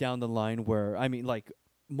down the line where, I mean, like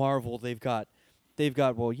Marvel, they've got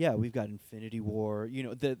well, yeah, we've got Infinity War.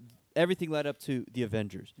 Everything led up to the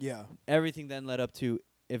Avengers. Yeah. Everything then led up to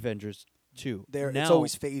Avengers 2. It's Now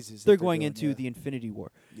always phases. that they're going doing, into yeah. the Infinity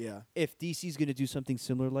War. Yeah. If DC's going to do something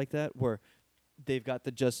similar like that, where they've got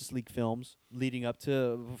the Justice League films leading up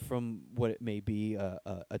to from what it may be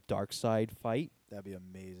a dark side fight, That'd be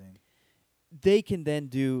amazing. they can then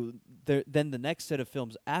do then the next set of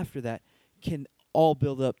films after that can all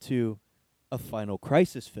build up to a Final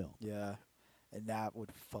Crisis film. Yeah. And that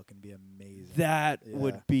would fucking be amazing. That Yeah.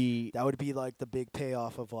 would be That would be like the big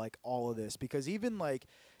payoff of like all of this, because even like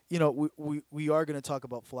we are going to talk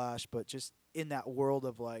about Flash, but just in that world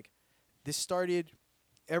of like this started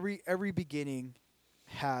every beginning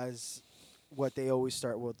has what they always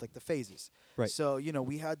start with, like the phases. Right. So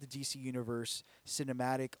we had the DC Universe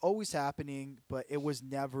cinematic always happening, but it was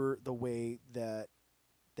never the way that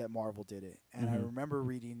Marvel did it. And I Mhm. remember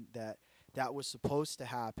reading that was supposed to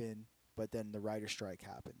happen, but then the writer's strike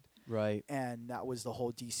happened. right. And that was the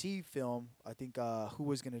whole DC film. I think who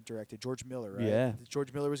was going to direct it? George Miller, right? Yeah.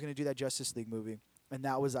 George Miller was going to do that Justice League movie, and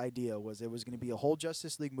that was the idea. Was it was going to be a whole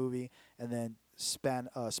Justice League movie, and then spawn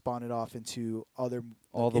it off into other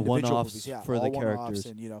All the individual one-offs movies. Yeah, for all the one-offs, characters.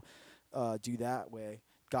 and do that way.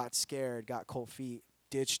 Got scared, got cold feet,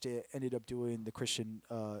 ditched it, ended up doing the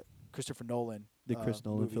Christopher Nolan. The Chris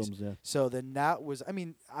Nolan movies. films, yeah. So then that was, I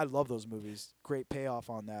mean, I love those movies. Great payoff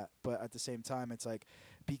on that. But at the same time, it's like,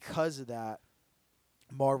 because of that,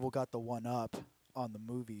 Marvel got the one up on the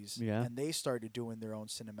movies. Yeah. And they started doing their own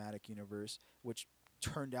cinematic universe, which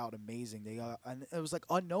turned out amazing. They and it was like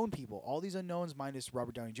unknown people, all these unknowns minus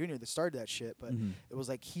Robert Downey Jr. that started that shit. But Mhm. it was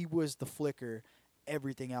like he was the flicker.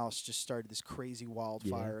 Everything else just started this crazy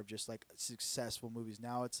wildfire of just like successful movies.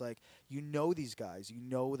 Now it's like you know these guys, you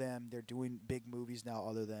know them. They're doing big movies now,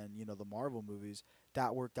 other than the Marvel movies.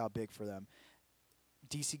 That worked out big for them.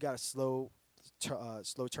 DC got a slow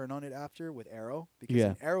turn on it after with Arrow because Yeah.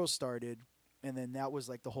 then Arrow started, and then that was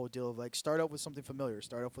like the whole deal of like start off with something familiar,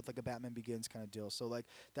 start off with like a Batman Begins kind of deal. So like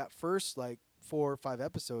that first like 4 or 5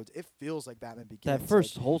 episodes, it feels like Batman Begins. That like-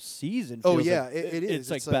 first whole season. Oh, feels yeah, like it is. It's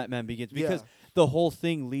like It's like- Batman Begins because yeah. the whole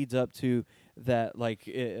thing leads up to that like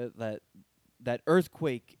that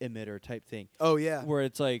earthquake emitter type thing. Oh yeah, Where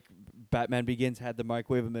it's like Batman Begins had the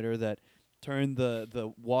microwave emitter that turned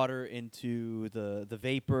the water into the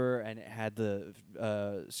vapor, and it had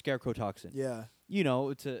the scarecrow toxin. yeah,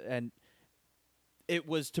 And it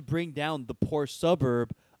was to bring down the poor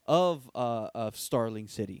suburb of Starling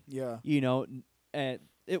City. yeah, And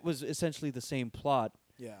it was essentially the same plot.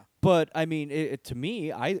 yeah, But I mean, to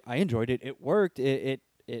me, I enjoyed it. It worked. It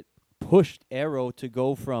pushed Arrow to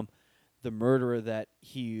go from the murderer that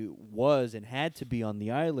he was and had to be on the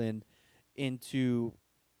island into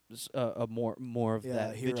a more of Yeah,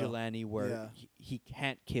 that hero. vigilante where Yeah. he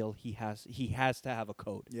can't kill. He has to have a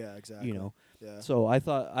code. yeah, exactly. Yeah. So I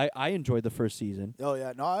thought I enjoyed the first season. Oh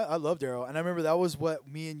yeah, no, I loved Arrow, and I remember that was what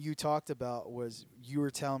me and you talked about. Was you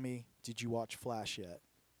were telling me, did you watch Flash yet?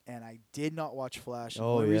 And I did not watch Flash. And Oh,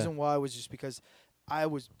 the only yeah. reason why was just because I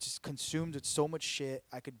was just consumed with so much shit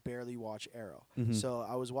I could barely watch Arrow. Mhm. So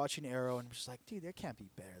I was watching Arrow and I'm just like, dude, there can't be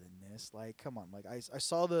better than this. Like, come on. Like I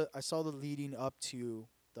saw the leading up to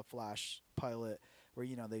the Flash pilot where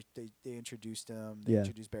they introduced him, they Yeah.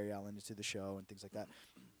 introduced Barry Allen into the show and things like that.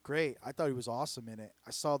 Great. I thought he was awesome in it.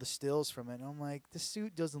 I saw the stills from it and I'm like, the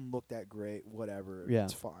suit doesn't look that great. Whatever. Yeah.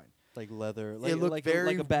 It's fine. Like leather. It looked like very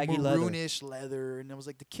like a baggy leather. maroonish leather, and I was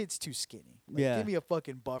like, the kid's too skinny. Like, Yeah. give me a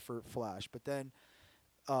fucking buffer Flash. But then,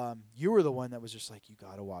 you were the one that was just like, you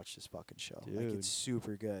gotta watch this fucking show. Like, Dude. it's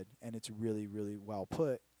super good, and it's really, really well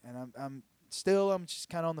put. And I'm just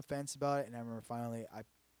kind of on the fence about it. And I remember finally, I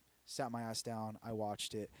sat my ass down, I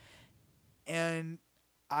watched it, and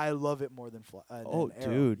I love it more than Oh, than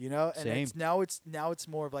Arrow, dude. And Same. it's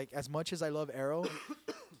more of like, as much as I love Arrow,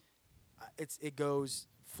 it goes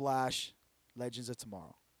Flash, Legends of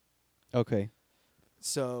Tomorrow. Okay.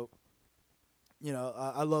 So,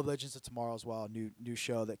 I love Legends of Tomorrow as well. New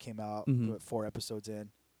show that came out, Mhm. 4 episodes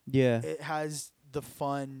in. Yeah. It has the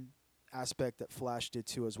fun aspect that Flash did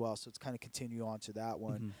too as well. So it's kind of continue on to that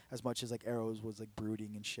one, Mhm. as much as like Arrows was like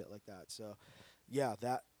brooding and shit like that. So, yeah,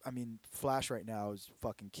 Flash right now is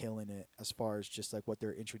fucking killing it as far as just like what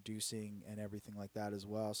they're introducing and everything like that as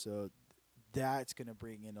well. So that's gonna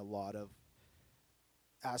bring in a lot of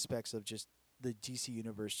aspects of just the DC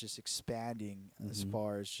universe just expanding as Mhm.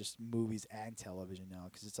 far as just movies and television now,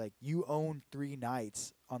 because it's like you own 3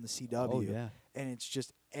 nights on the CW, Oh yeah. and it's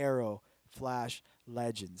just Arrow, Flash,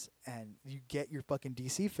 Legends, and you get your fucking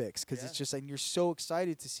DC fix, because it's just like you're so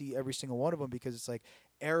excited to see every single one of them, because it's like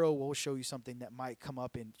Arrow will show you something that might come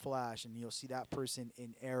up in Flash, and you'll see that person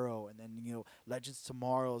in Arrow, and then Legends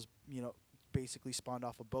Tomorrow's basically spawned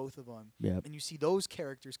off of both of them. Yep. And you see those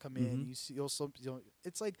characters come in. Mhm. You see also,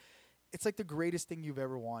 it's like the greatest thing you've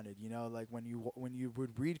ever wanted. Like when you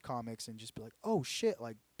would read comics and just be like, oh shit,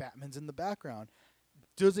 like Batman's in the background,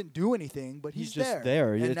 doesn't do anything, but he's just there.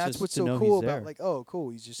 there. And It's that's just what's to so know cool he's about there. like, oh cool,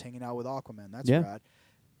 he's just hanging out with Aquaman. That's Yeah. rad.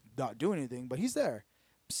 Not doing anything, but he's there.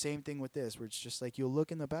 Same thing with this, where it's just like you'll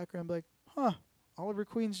look in the background and be like, huh, Oliver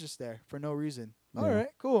Queen's just there for no reason. Yeah. All right,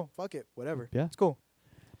 cool, fuck it, whatever. Yeah. It's cool.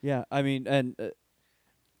 Yeah, I mean, and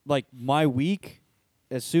like my week,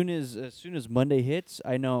 as soon as Monday hits,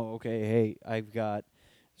 I know. Okay, hey, I've got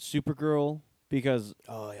Supergirl because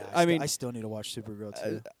Oh yeah, I mean- I still need to watch Supergirl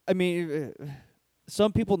too. I mean,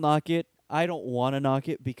 some people knock it. I don't want to knock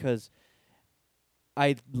it because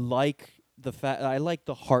I like I like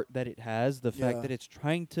the heart that it has. The fact Yeah. that it's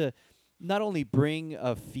trying to not only bring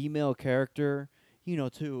a female character,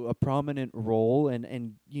 to a prominent role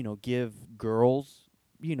and give girls,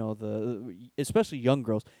 especially young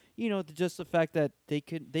girls, just the fact that they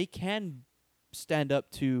can stand up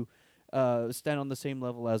to stand on the same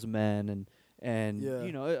level as a man and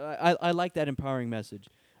Yeah. I like that empowering message.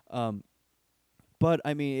 But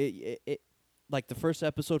I mean, it like the first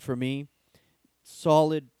episode for me,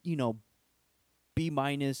 solid, B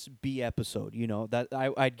minus B episode. That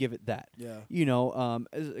I'd give it that. Yeah.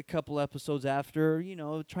 A couple episodes after,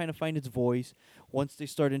 trying to find its voice. Once they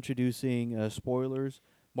start introducing spoilers,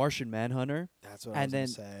 Martian Manhunter. That's what I And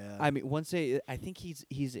was then, gonna say. Yeah. I mean, I think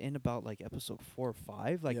he's in about like episode 4 or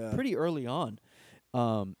 5, like Yeah. pretty early on,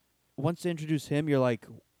 Once they introduce him, you're like,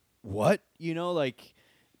 what? Like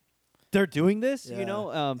they're doing this. Yeah.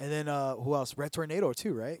 And then who else? Red Tornado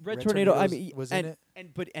too, right? Red Tornado. I Tornado's mean, was and,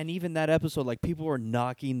 in it. and even that episode, like people were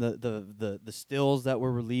knocking the stills that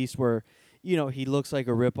were released, where he looks like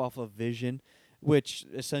a ripoff of Vision, which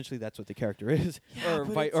essentially that's what the character is, Yeah, or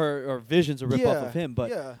but or Vision's a ripoff of him.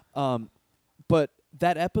 But yeah. but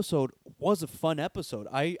that episode was a fun episode.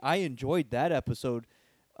 I enjoyed that episode,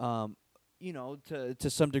 to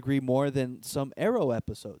some degree more than some Arrow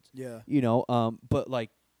episodes. Yeah. But like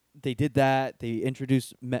they did that. They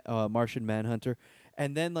introduced Martian Manhunter,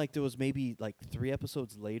 and then like there was maybe like 3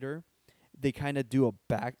 episodes later, they kind of do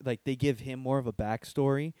they give him more of a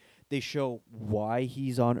backstory. They show why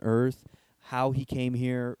he's on Earth, how he came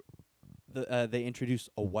here. They introduce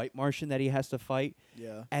a white Martian that he has to fight,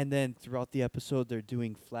 Yeah. and then throughout the episode, they're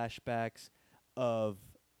doing flashbacks of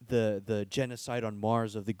the genocide on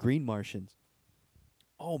Mars of the Green Martians.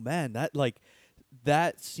 Oh man,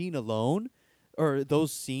 that scene alone, or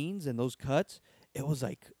those scenes and those cuts, it was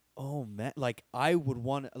like, oh man, like I would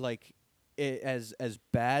want like it, as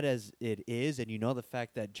bad as it is, and the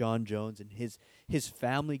fact that John Jones and his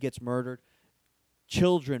family gets murdered,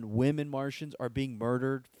 children, women, Martians are being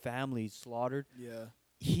murdered, families slaughtered. Yeah.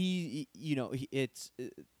 It's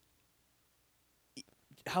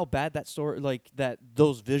how bad that story, like that,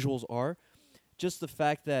 those visuals are. Just the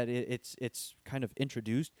fact that it's kind of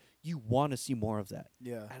introduced, you want to see more of that.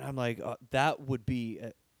 Yeah. And I'm like, that would be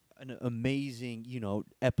an amazing,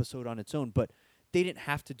 episode on its own. But they didn't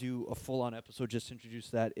have to do a full-on episode just to introduce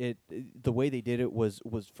that. The way they did it was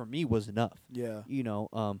for me was enough. Yeah.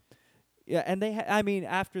 Yeah, and I mean,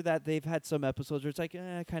 after that, they've had some episodes where it's like,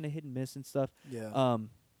 kind of hit and miss and stuff. Yeah.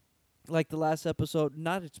 Like the last episode,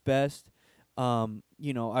 not its best.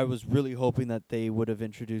 I was really hoping that they would have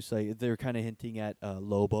introduced, like, they're kind of hinting at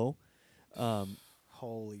Lobo.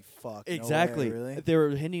 Holy fuck. no way, Exactly. really? They were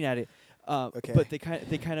hinting at it. Okay. But they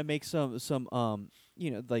kind of make some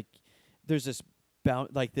like there's this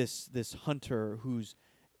this hunter who's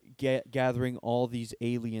gathering all these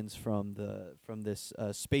aliens from this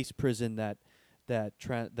space prison that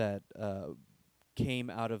came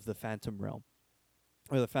out of the Phantom Realm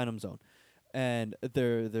or the Phantom Zone. And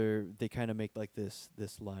they kind of make like this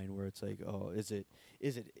line where it's like, oh, is it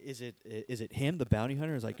him, the bounty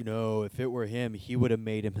hunter? It's like, no, if it were him, he would have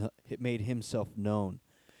made himself known,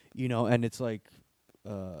 and it's like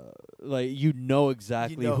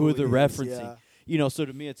exactly You know who who they're he is, referencing, yeah. So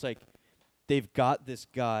to me it's like they've got this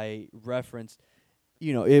guy referenced.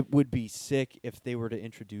 It would be sick if they were to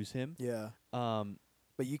introduce him. Yeah.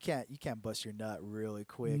 But you can't bust your nut really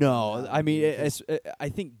quick. No, on that I mean, because I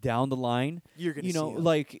think down the line, you're gonna see him.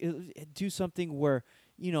 like do something where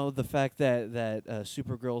the fact that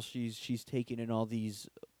Supergirl, she's taking in all these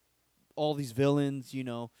villains,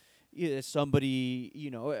 somebody,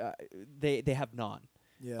 they have Non.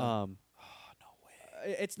 Yeah. No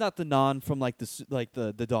way. It's not the Non from like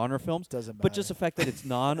the Donner films, Doesn't matter. but just the fact that it's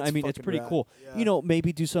Non. I It's mean, it's fucking pretty rad. cool. Yeah.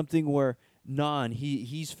 Maybe do something where Non,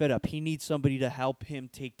 he's fed up. He needs somebody to help him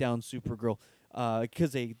take down Supergirl.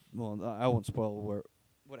 Because I won't spoil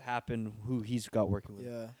what happened, who he's got working with.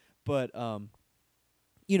 Yeah. But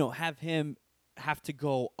have him have to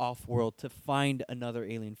go off world to find another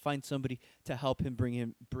alien, find somebody to help him bring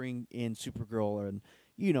in Supergirl, and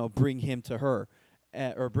bring him to her,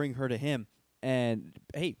 or bring her to him. And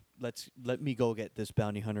hey, let me go get this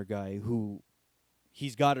bounty hunter guy who.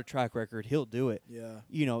 He's got a track record. He'll do it. Yeah.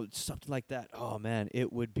 Something like that. Oh man,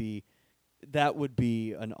 that would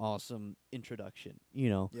be an awesome introduction.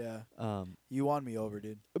 Yeah. You won me over,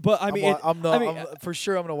 dude. But I mean, for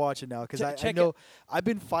sure I'm gonna watch it now because I check know it. I've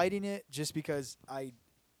been fighting it just because I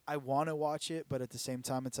want to watch it, but at the same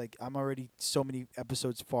time it's like I'm already so many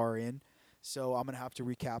episodes far in, so I'm gonna have to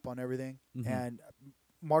recap on everything. Mhm. And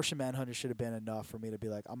Martian Manhunter should have been enough for me to be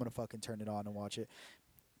like, I'm gonna fucking turn it on and watch it.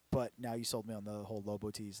 But now you sold me on the whole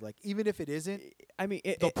Lobo tease. Like, even if it isn't I mean,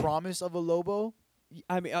 the promise of a Lobo,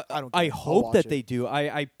 I mean, I don't I care. I'll hope watch that it. they do.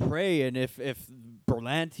 I pray, and if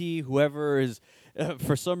Berlanti, whoever is,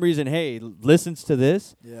 for some reason, hey, listens to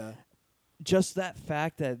this, yeah, just that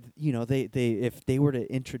fact that they if they were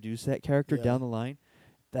to introduce that character Yeah. down the line,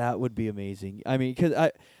 that would be amazing. I mean, because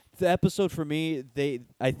the episode for me,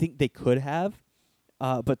 I think they could have.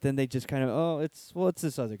 But then they just kind of, it's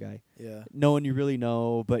this other guy. yeah. No one you really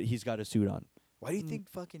know, but he's got a suit on. Why do you think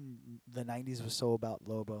fucking the 90s was so about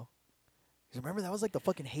Lobo? 'Cause remember, that was like the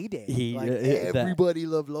fucking heyday. That- Everybody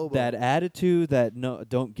loved Lobo. That attitude, that no,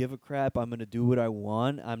 don't give a crap. I'm gonna do what I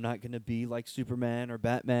want. I'm not gonna be like Superman or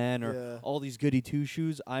Batman or Yeah. all these goody two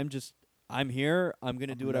shoes. I'm here. I'm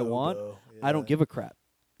gonna do what I want. Lobo, I don't yeah. give a crap.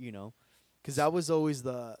 Because that was always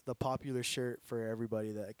the popular shirt for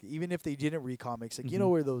everybody. That even if they didn't read comics, like you know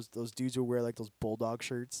Mhm. where those dudes would wear like those bulldog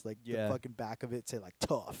shirts, like Yeah. the fucking back of it say like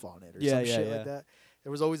tough on it or Yeah, some yeah, shit yeah. like that.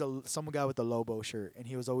 There was always some guy with the Lobo shirt, and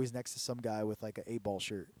he was always next to some guy with like an 8-ball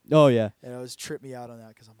shirt, Oh yeah. and it was tripped me out on that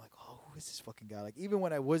because I'm like, oh, who is this fucking guy? Like even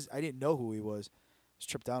when I didn't know who he was. I was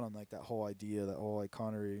tripped out on like that whole idea, that whole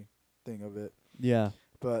iconery thing of it. Yeah.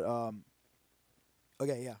 But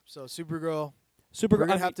okay, yeah. So Supergirl. Super. We're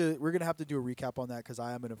gonna have to do a recap on that because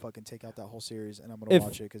I am gonna fucking take out that whole series and I'm gonna if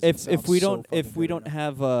watch it because if we don't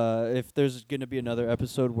have if there's gonna be another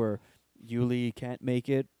episode where Yuli can't make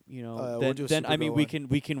it, you know, We'll then do a then I mean Supergirl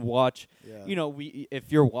we can watch. yeah, You know,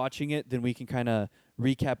 if you're watching it, then we can kind of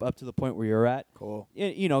recap up to the point where you're at. cool.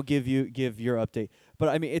 You know, give your update. But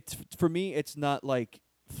I mean, it's for me, it's not like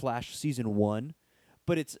Flash season 1,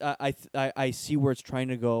 but it's I see where it's trying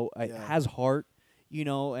to go. It Yeah. has heart, you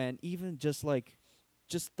know, and even just like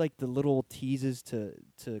the little teases to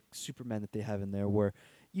Superman that they have in there, where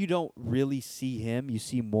you don't really see him, you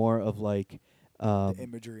see more of like The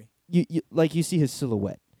imagery. you see his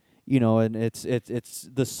silhouette. You know, and it's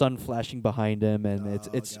the sun flashing behind him, and Oh,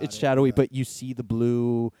 got it's it, shadowy, yeah. but you see the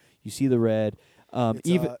blue, you see the red.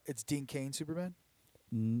 It's Dean Cain Superman.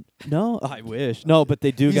 No, I wish. No, but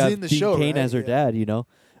they do He's got in the Dean show, Cain right? as her Yeah. dad, you know.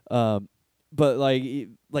 But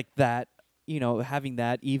like that, you know, having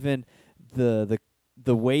that, even the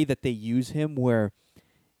way that they use him, where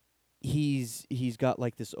he's got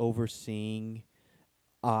like this overseeing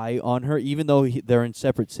eye on her, even though they're in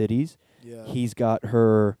separate cities. Yeah. He's got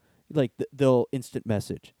her like they'll instant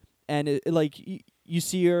message, and like you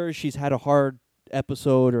see her, she's had a hard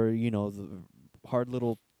episode, or you know, the hard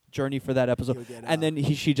little journey for that episode, He'll get, and then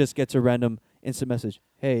she just gets a random instant message,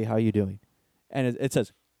 hey, how you doing? And it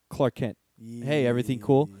says Clark Kent, hey, everything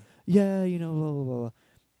cool? Yeah, you know, blah blah blah blah.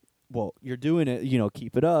 Well, you're doing it, you know,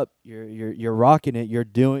 keep it up, you're rocking it,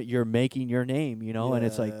 you're making your name, you know. And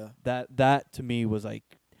it's like Yeah. that to me was like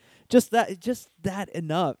just that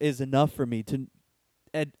is enough for me to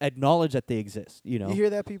acknowledge that they exist, you know. You hear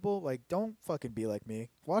that, people? Like, don't fucking be like me.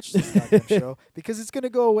 Watch this goddamn show because it's gonna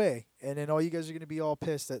go away, and then all you guys are gonna be all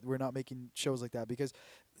pissed that we're not making shows like that. Because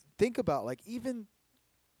think about like even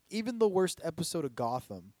the worst episode of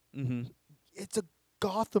Gotham, Mm-hmm. it's a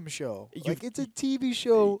Gotham show. You- Like it's a TV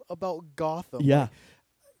show about Gotham. Yeah. Like,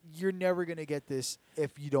 you're never gonna get this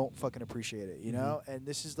if you don't fucking appreciate it, you Mhm. know. And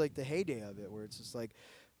this is like the heyday of it, where it's just like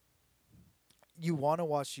you want to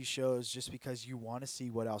watch these shows just because you want to see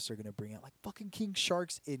what else they're gonna bring out. Like fucking King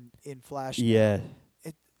Shark's in Flash. now. Yeah.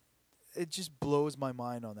 It just blows my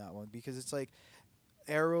mind on that one because it's like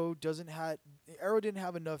Arrow didn't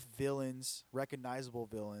have enough villains, recognizable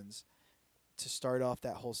villains, to start off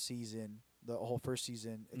that whole season, the whole first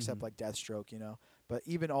season, except Mhm. like Deathstroke, you know. But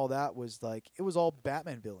even all that was like it was all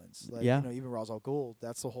Batman villains, like Yeah. you know, even Ra's al Ghul.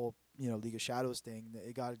 That's the whole League of Shadows thing. That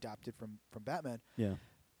it got adapted from Batman, Yeah.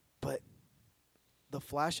 but the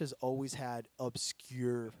Flash has always had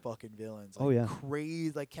obscure fucking villains. Like Oh, yeah.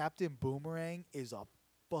 crazy. Like Captain Boomerang is a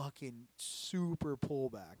fucking super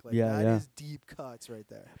pullback. Like Yeah, that yeah. is deep cuts right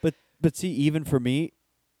there. But see, even for me,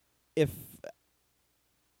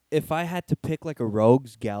 if I had to pick like a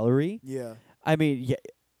rogues gallery, Yeah. I mean, yeah,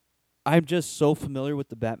 I'm just so familiar with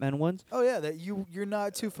the Batman ones. Oh yeah, that you're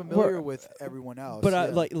not too familiar with everyone else. But yeah.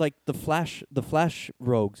 I like the Flash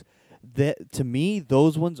rogues. That to me,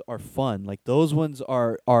 those ones are fun. Like those ones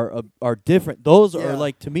are different. Those Yeah. are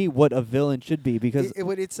like to me what a villain should be, because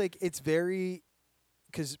it's like it's very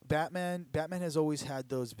because Batman has always had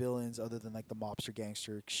those villains other than like the mobster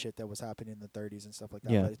gangster shit that was happening in the 30s and stuff like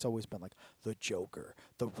that. Yeah. But it's always been like the Joker,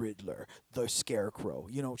 the Riddler, the Scarecrow,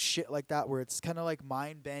 shit like that where it's kind of like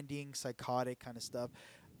mind bending, psychotic kind of stuff.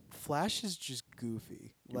 Flash is just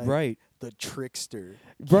goofy, like right, the trickster,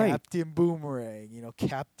 Right. Captain Boomerang,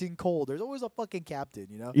 Captain Cold. There's always a fucking captain,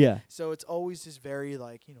 yeah, So it's always just very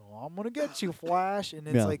like, I'm gonna get you, Flash, and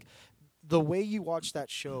it's Yeah. like the way you watch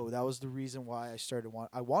that show. That was the reason why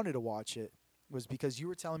I wanted to watch it, was because you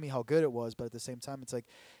were telling me how good it was, but at the same time, it's like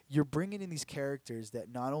you're bringing in these characters that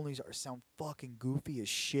not only sound fucking goofy as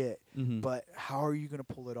shit, Mhm. but how are you gonna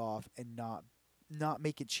pull it off and not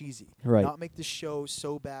make it cheesy, Right. not make the show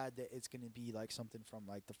so bad that it's gonna be like something from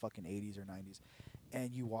like the fucking 80s or 90s,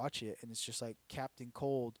 and you watch it and it's just like Captain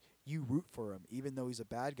Cold. You root for him, even though he's a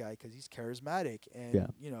bad guy, because he's charismatic, and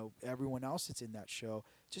Yeah. everyone else that's in that show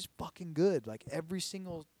just fucking good. Like every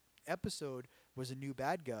single episode was a new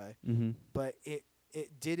bad guy, Mhm. but it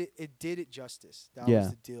did it justice. That Yeah. was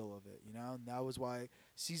the deal of it, and that was why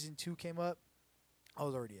season 2 came up. I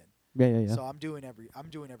was already in. Yeah. So I'm doing every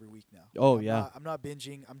week now. Oh, I'm yeah. I'm not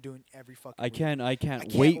binging. I'm doing every fucking. I week. can't I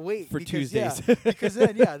can't wait for because, Tuesdays. Yeah, because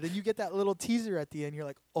then you get that little teaser at the end. You're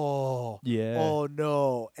like, oh, Yeah. oh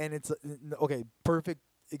no, and it's okay. Perfect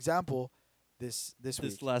example. This This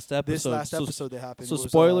week, last episode. this last So episode that happened. So was,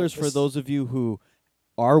 spoilers for this- those of you who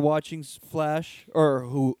are watching Flash, or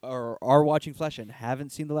who are watching Flash and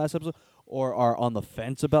haven't seen the last episode, or are on the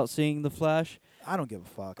fence about seeing the Flash. I don't give a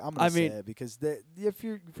fuck. I'm I gonna say mean- it because if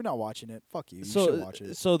you're not watching it, fuck you. You So should watch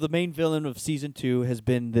it. so the main villain of season 2 has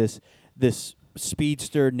been this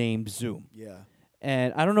speedster named Zoom, Yeah.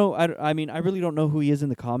 and I don't know. I mean, I really don't know who he is in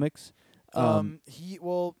the comics.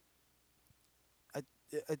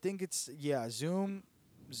 I think it's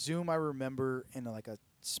Zoom I remember in like a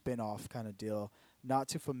spin-off kind of deal. Not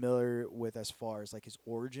too familiar with as far as like his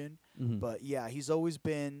origin, Mhm. but yeah, he's always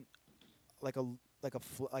been like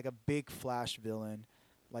a big Flash villain,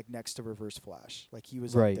 like next to Reverse Flash. Like he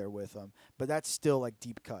was Right. up there with him. But that's still like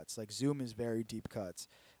deep cuts. Like Zoom is very deep cuts.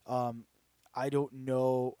 I don't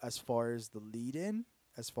know as far as the lead in,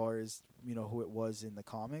 as far as who it was in the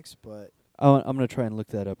comics, but I'm gonna try and look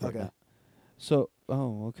that up right Okay. now. So,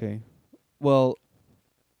 okay. Well,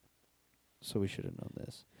 so we should have known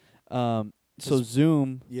this. So 'Cause-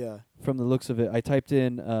 Zoom, yeah. from the looks of it, I typed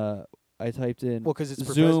in. Well, because it's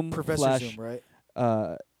Zoom, Professor Flash. Zoom, right?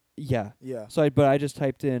 Yeah. Yeah. So, but I just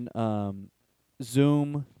typed in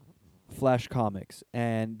Zoom, Flash Comics,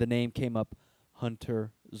 and the name came up,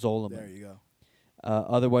 Hunter Zolomon. There you go.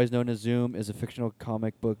 Otherwise known as Zoom, is a fictional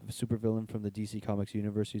comic book supervillain from the DC Comics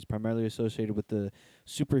universe. He's primarily associated with the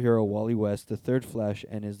superhero Wally West, the third Flash,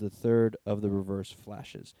 and is the third of the Reverse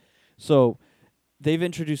Flashes. So they've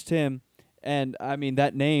introduced him, and I mean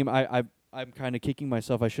that name, I'm kind of kicking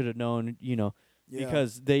myself. I should have known, Yeah.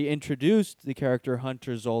 because they introduced the character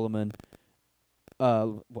Hunter Zolomon.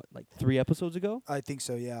 Like 3 episodes ago? I think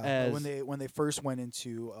so. Yeah. As- When they first went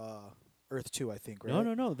into Earth 2, I think.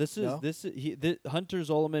 Right. No. This No? is Hunter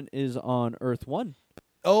Zolomon is on Earth 1.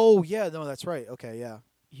 Oh yeah. No, that's right. Okay. Yeah.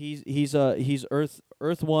 He's Earth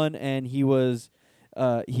 1, and he's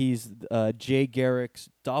Jay Garrick's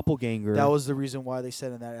doppelganger. That was the reason why they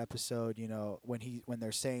said in that episode, when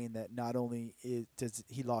they're saying that not only does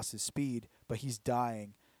he lost his speed, but he's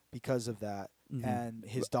dying because of that, Mhm. and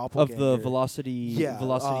his of doppelganger the velocity. Yeah,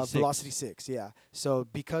 Velocity 6. Velocity 6. Yeah. So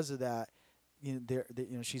because of that,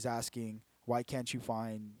 she's asking, why can't you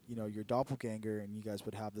find your doppelganger and you guys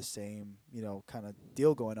would have the same kind of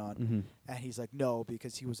deal going on? Mhm. And he's like, no,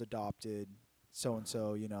 because he was adopted. So and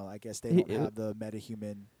so, I guess they He- don't have the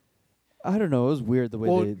metahuman. I don't know. It was weird the way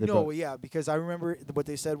Well, they no, brought- yeah, because I remember what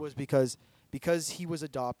they said was because he was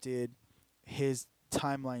adopted, his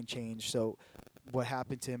timeline changed. So what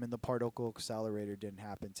happened to him in the particle accelerator didn't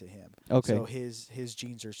happen to him. Okay. So his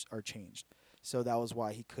genes are changed. So that was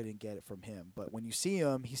why he couldn't get it from him. But when you see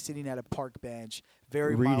him, he's sitting at a park bench,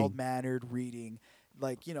 very Reading. mild mannered, reading.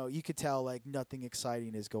 Like you could tell like nothing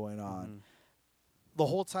exciting is going on. Mhm. The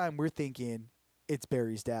whole time we're thinking it's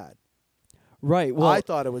Barry's dad. Right. Well, I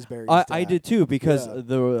thought it was Barry's dad. I did too, because Yeah.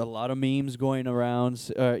 there were a lot of memes going around,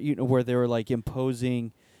 where they were like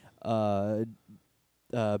imposing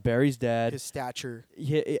Barry's dad, His stature.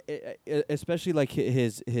 especially like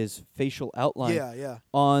his facial outline Yeah.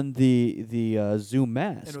 on the Zoom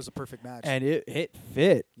mask, And it was a perfect match. and it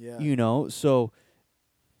fit. Yeah. So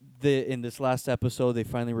in this last episode, they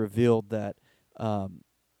finally revealed that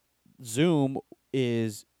Zoom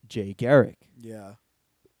is Jay Garrick. Yeah.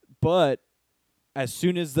 But as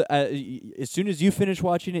soon as you finish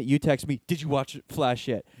watching it, you text me, "Did you watch Flash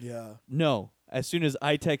yet?" Yeah. No. As soon as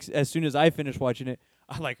I finish watching it,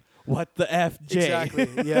 I'm like, "What the f, Jay?" Exactly.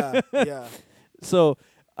 Yeah. Yeah. So,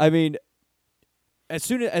 I mean, as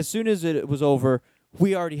soon as it was over,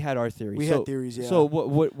 we already had our theories. We had theories, yeah. So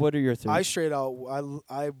what are your theories? I straight out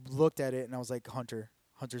I looked at it and I was like Hunter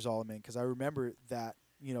Zolomon, because I remember that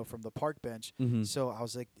from the park bench. Mhm. So I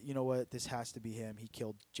was like, you know what, this has to be him. He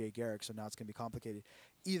killed Jay Garrick, so now it's gonna be complicated.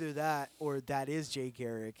 Either that or that is Jay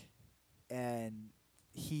Garrick, and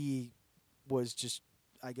he was just,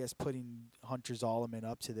 I guess, putting Hunter Zolomon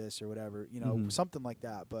up to this or whatever, Mhm. something like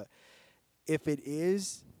that. But if it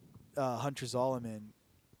is Hunter Zolomon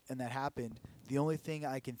and that happened, the only thing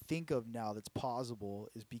I can think of now that's possible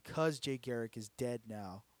is because Jay Garrick is dead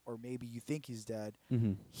now, or maybe you think he's dead,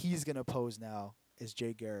 Mhm. he's going to pose now as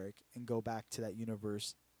Jay Garrick and go back to that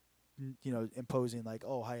universe, imposing like,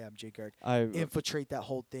 oh, hi, I'm Jay Garrick. Infiltrate that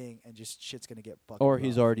whole thing, and just shit's going to get fucking or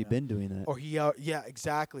he's rough, already been doing that. Or yeah,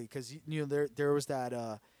 exactly, because there was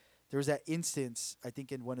that instance, I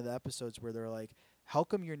think, in one of the episodes where they're like, how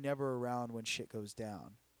come you're never around when shit goes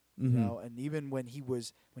down? You Mhm. know, and even when he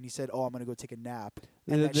said, "Oh, I'm gonna go take a nap,"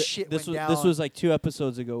 and that The- shit this went was down. this was like 2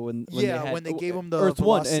 episodes ago when they had, when they gave him the Earth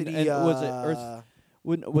velocity, 1 and was it Earth?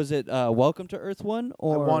 Was it Welcome to Earth 1 I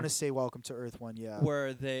or want to say Welcome to Earth 1. Yeah.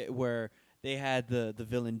 where they had the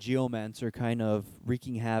villain Geomancer kind of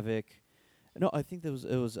wreaking havoc? No, I think it was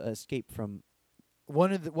Escape from.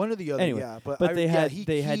 One of the other, Anyway, yeah, but they had he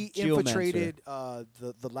Geomancer. infiltrated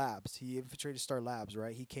the labs. He infiltrated Star Labs,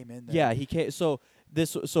 right? He came in there. Yeah, he came. So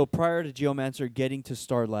prior to Geomancer getting to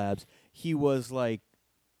Star Labs, he was like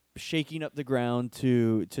shaking up the ground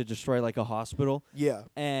to destroy like a hospital. Yeah.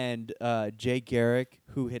 And Jay Garrick,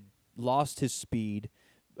 who had lost his speed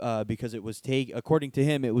because it was according to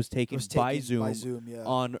him, it was taken, by Zoom, yeah.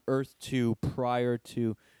 on Earth 2 prior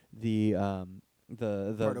to the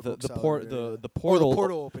Particle the accelerator, yeah.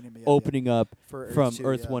 portal opening, yeah, opening up For Earth from 2,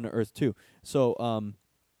 Earth yeah. 1 to Earth 2. So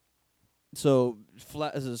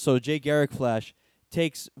so Jay Garrick Flash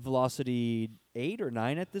takes velocity 8 or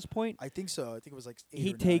 9 at this point. I think so. I think it was like 8 He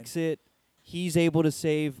or 9. takes it. He's able to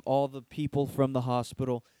save all the people from the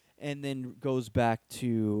hospital, and then goes back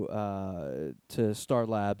to Star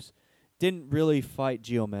Labs. Didn't really fight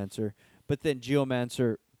Geomancer, but then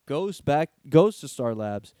Geomancer goes to Star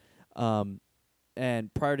Labs.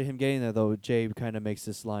 And prior to him getting there, though, Jay kind of makes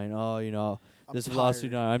this line, "Oh, you know, I'm this velocity,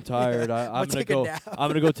 tired." I'm tired. Yeah, I'm gonna take a go. nap. I'm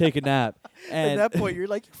gonna go take a nap." At And that point, you're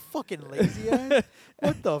like, you fucking lazy ass.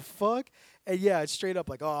 What the fuck? And yeah, it's straight up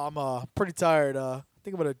like, oh, I'm pretty tired. I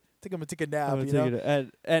think I'm gonna take a nap. I'm You gonna know? take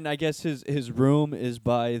it. And I guess his room is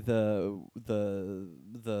by the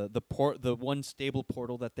one stable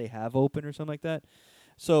portal that they have open or something like that.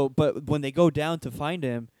 So, but when they go down to find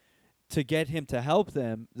him, to get him to help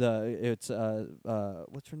them, it's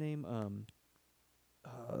what's her name?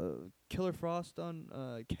 Killer Frost on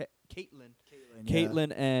Caitlin. Yeah.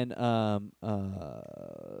 Caitlin and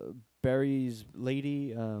Barry's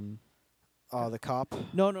lady. Oh, the cop.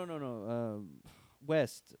 No.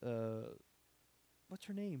 West. What's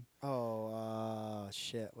her name? Oh,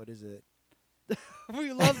 shit. What is it?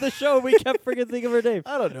 We love the show. We kept freaking thinking of her name.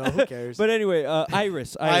 I don't know. Who cares? But anyway,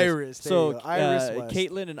 Iris. Iris. There So you go. Iris West.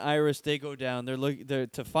 Caitlin and Iris, they go down. They're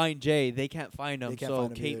to find Jay. They can't find him. They can't So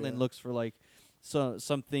find him either, Caitlin yeah. looks for like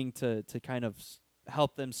something to kind of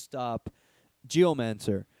help them stop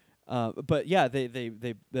Geomancer. But yeah,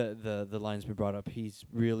 the line's been brought up. He's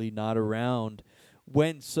really not around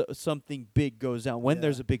when something big goes down. When Yeah.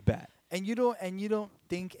 there's a big bat. And you don't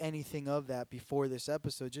think anything of that before this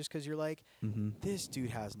episode, just because you're like, Mm-hmm. this dude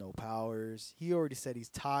has no powers. He already said he's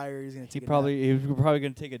tired. He's gonna He take a nap. probably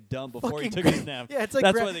gonna take a dump before he Fucking took his nap. Yeah, it's like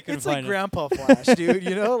That's why they couldn't it's like find him. Grandpa Flash, dude.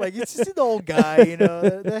 You know, like it's just the old guy. You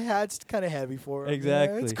know, the hat's kind of heavy for him.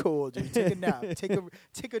 Exactly. Yeah, it's cool, dude. Take a nap.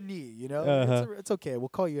 Take a knee. You know, Uh-huh. it's okay. We'll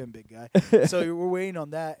call you in, big guy. So we're waiting on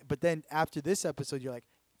that. But then after this episode, you're like,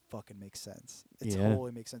 fucking makes sense. It Yeah.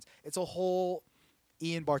 totally makes sense. It's a whole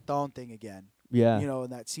Ian Barthon thing again. Yeah. You know, in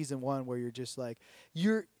that season 1 where you're just like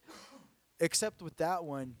except with that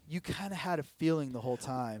one, you kind of had a feeling the whole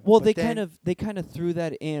time. Well, But they then- kind of threw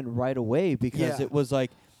that in right away because Yeah. it was like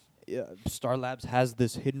Star Labs has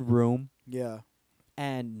this hidden room yeah.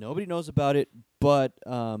 and nobody knows about it, but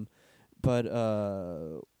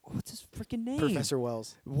what's his freaking name? Professor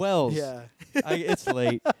Wells. Wells. Yeah. It's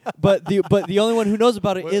late, but the only one who knows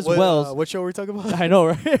about it is Wells. What show are we talking about? I know,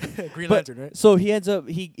 right? Green But- Lantern, right? So he ends up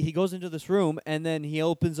he goes into this room and then he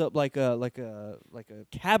opens up like a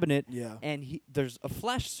cabinet Yeah. and there's a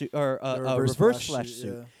flash suit or The a reverse flash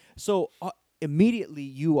suit. yeah. So immediately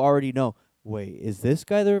you already know, wait, is this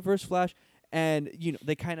guy the reverse flash? And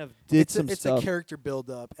they kind of did It's some it's stuff. a character build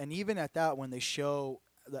up, and even at that, when they show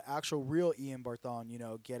the actual real Ian Barthon,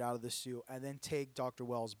 get out of the suit and then take Dr.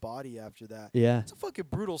 Wells' body after that. Yeah. It's a fucking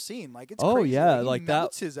brutal scene. Like it's Oh, crazy. yeah, he like that-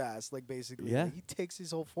 melts his ass, like basically. Yeah. Like, he takes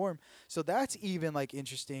his whole form. So that's even like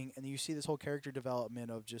interesting, and you see this whole character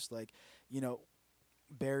development of just like,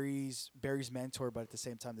 Barry's mentor, but at the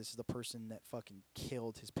same time, this is the person that fucking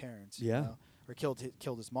killed his parents. Yeah. You know? Or killed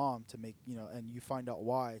his mom to make and you find out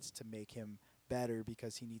why it's to make him better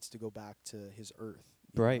because he needs to go back to his Earth.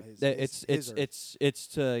 Right. His Earth. It's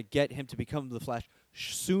to get him to become the Flash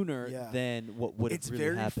sooner Yeah. than what would have It's really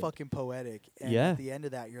very happened. fucking poetic. And Yeah. at the end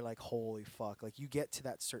of that, you're like, holy fuck. Like, you get to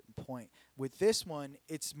that certain point. With this one,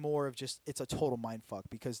 it's more of just, it's a total mind fuck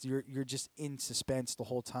because you're just in suspense the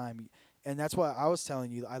whole time. And that's why I was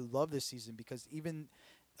telling you, I love this season because even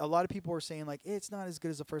a lot of people were saying, like, it's not as good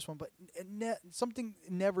as the first one, but something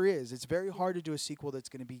never is. It's very hard to do a sequel that's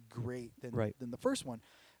going to be great than the first one.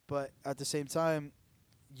 But at the same time,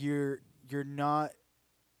 you're not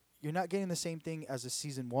getting the same thing as the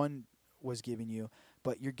season 1 was giving you,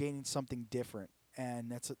 but you're gaining something different.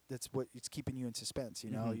 and that's what it's keeping you in suspense.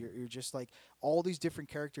 You know, Mhm. you're just like all these different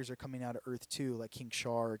characters are coming out of Earth 2, like King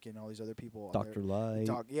Shark and all these other people. They're- Dr. Light.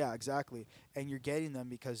 Yeah, exactly. And you're getting them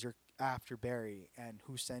because they're after Barry, and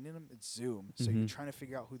who's sending them? It's Zoom. So you're Mhm. trying to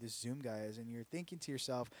figure out who this Zoom guy is, and you're thinking to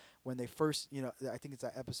yourself when they first, you know, I think it's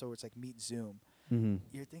that episode where it's like meet Zoom. Mm-hmm.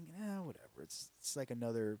 You're thinking, whatever. It's like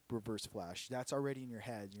another Reverse Flash. That's already in your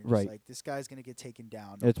head. You're Right. just like, this guy's gonna get taken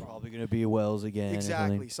down. No It's problem. probably gonna be Wells again. or something.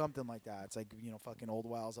 Exactly, something like that. It's like, you know, fucking old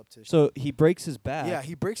Wiles up to. So he breaks his back. Yeah,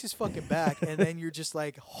 he breaks his fucking back, and then you're just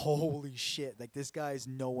like, holy shit! Like this guy is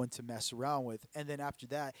no one to mess around with. And then after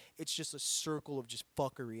that, it's just a circle of just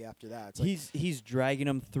fuckery. After that, it's like, He's dragging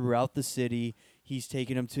him throughout the city. He's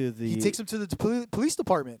taking him to the. he takes him to the police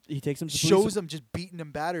department. He takes him to Shows him just beating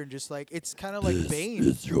him battered, and just like it's kind of like Bane.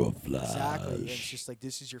 Is your Flash. Exactly. And it's just like,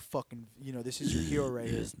 this is your fucking, you know, this is your hero right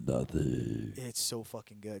here. Nothing. It's so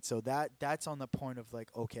fucking good. So that's on the point of like,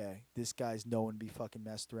 okay, this guy's no one to be fucking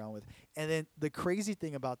messed around with. And then the crazy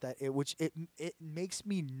thing about that, it makes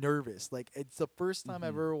me nervous. Like it's the first time I've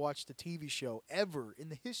ever watched a TV show ever in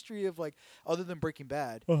the history of like, other than Breaking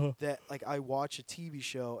Bad, that like I watch a TV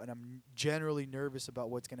show and I'm generally nervous about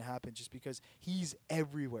what's gonna happen just because he's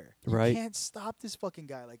everywhere. Right. You can't stop this fucking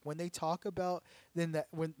guy. Like when they talk about then that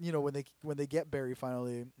when you know when they get Barry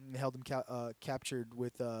finally, they held him captured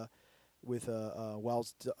with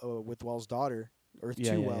Wells with Wells' daughter, Earth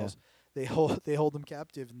Yeah, 2 yeah, Wells. They hold him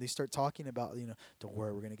captive and they start talking about, you know, don't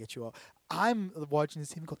worry, we're gonna get you out. I'm watching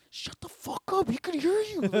this TV going, shut the fuck up, he could hear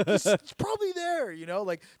you. Like, he's probably there, you know,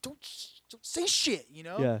 like don't say shit, you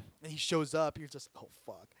know. Yeah. And he shows up, you're just like, oh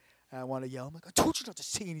fuck. And I want to yell. I'm like, I told you not to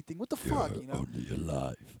say anything. What the fuck, you know? Only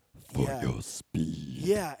alive Yeah. your speed.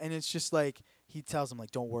 Yeah, and it's just like he tells him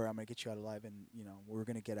like, "Don't worry, I'm gonna get you out alive, and you know we're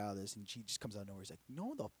gonna get out of this." And she just comes out of nowhere. He's like,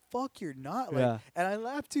 "No, the fuck, you're not." Like, Yeah. and I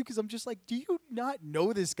laugh too because I'm just like, "Do you not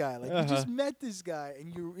know this guy? Like, you just met this guy,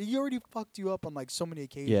 and he already fucked you up on like so many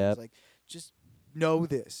occasions. Yep. Like, just know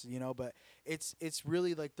this, you know." But it's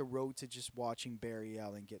really like the road to just watching Barry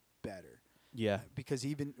Allen get better. Yeah. Because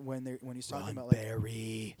even when he's talking about like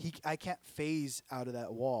Barry. I can't phase out of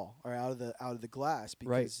that wall or out of the glass because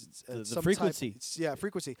Right. it's The some type- frequency.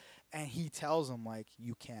 frequency, and he tells him like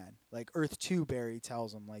you can, like Earth 2 Barry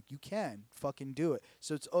tells him like you can fucking do it.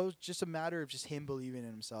 So it's just a matter of just him believing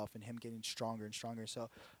in himself and him getting stronger and stronger. So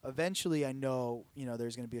eventually, I know, you know,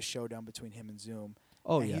 there's gonna be a showdown between him and Zoom.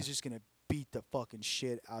 Oh and yeah. he's just gonna beat the fucking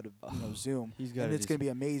shit out of Zoom. He's gotta and it's do gonna be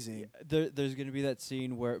amazing. There's gonna be that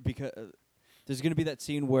scene where there's gonna be that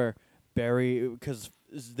scene where Barry, because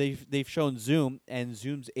they've shown Zoom and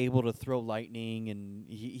Zoom's able to throw lightning and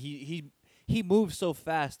he moves so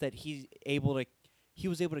fast that he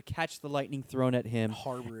was able to catch the lightning thrown at him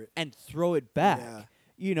Harbor it. and throw it back. Yeah.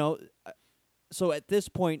 You know, so at this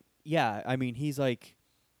point, yeah, I mean he's like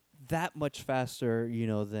that much faster, you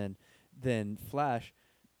know, than Flash,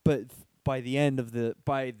 but by the end of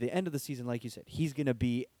the season, like you said, he's gonna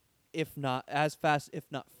be, if not as fast, if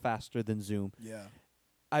not faster than Zoom. Yeah.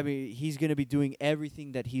 I mean, he's gonna be doing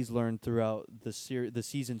everything that he's learned throughout the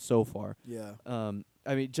season so far. Yeah.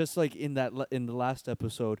 I mean, just like in the last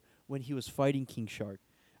episode when he was fighting King Shark.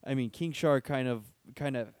 I mean, King Shark kind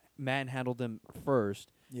of manhandled him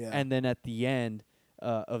first, Yeah. and then at the end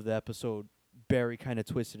of the episode, Barry kind of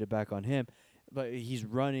twisted it back on him. But he's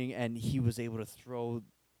running, and he was able to throw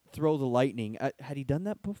the lightning. Had he done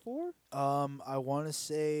that before? I want to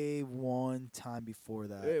say one time before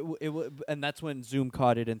that. And that's when Zoom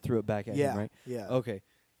caught it and threw it back at Yeah. him, right? Yeah. Okay.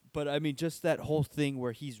 But I mean, just that whole thing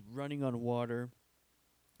where he's running on water,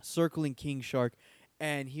 circling King Shark,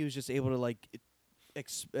 and he was just able to like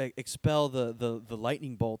expel the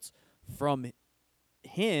lightning bolts from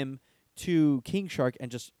him to King Shark and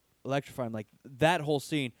just electrify him. Like that whole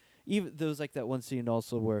scene. Even there was like that one scene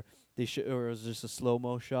also where or it was just a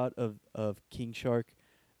slow-mo shot of King Shark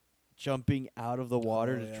jumping out of the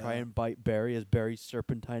water to try and bite Barry as Barry's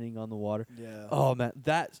serpentining on the water. Yeah. Oh man,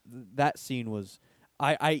 that scene was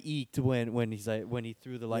I eked when he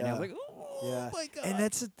threw the lightning. I was Yeah. like, oh Yeah. my god.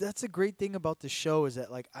 And that's a great thing about the show is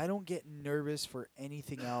that like I don't get nervous for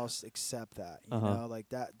anything else except that. You know, like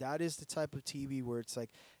that is the type of TV where it's like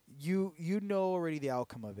you know already the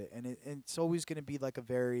outcome of it, and it's always going to be like a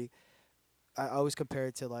very. I always compare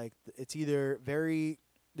it to like it's either very.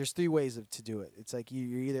 There's three ways to do it. It's like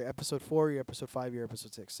you're either episode 4, you're episode 5, you're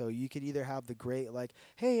episode 6. So you could either have the great like,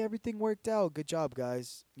 hey, everything worked out, good job,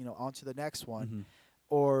 guys. You know, on to the next one,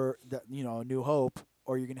 or the A New Hope.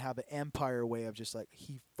 Or you're gonna have an Empire way of just like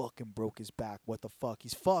he fucking broke his back. What the fuck?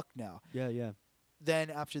 He's fucked now. Yeah. Then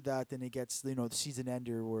after that, then it gets the season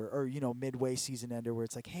ender or midway season ender where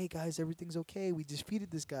it's like, hey guys, everything's okay. We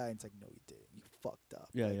defeated this guy. And it's like, no, you didn't. You fucked up.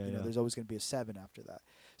 Yeah, Like, yeah, you know, yeah. there's always going to be a 7 after that.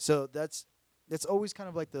 So that's always kind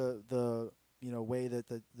of like the way that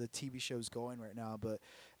the TV show's going right now. But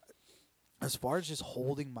as far as just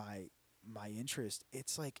holding my interest,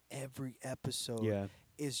 it's like every episode Yeah.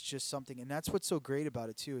 is just something, and that's what's so great about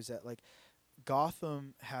it too, is that like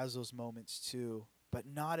Gotham has those moments too, but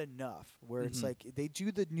not enough. Where it's Mhm. like they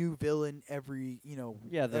do the new villain every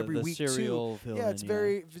Yeah, the every the week serial too. villain. Yeah, it's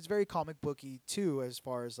very comic booky too, as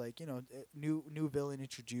far as like new villain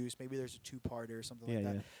introduced. Maybe there's a 2-parter or something Yeah, like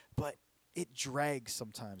that. yeah. But it drags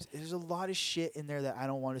sometimes. There's a lot of shit in there that I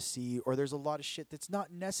don't want to see, or there's a lot of shit that's not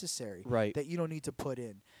necessary Right. that you don't need to put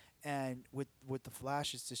in. And with the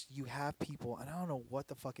Flash, it's just you have people, and I don't know what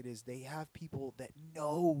the fuck it is. They have people that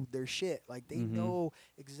know their shit. Like they Mhm. know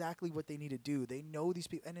exactly what they need to do. They know these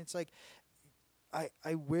people, and it's like,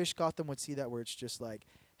 I wish Gotham would see that, where it's just like,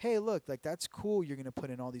 hey, look, like that's cool. You're gonna put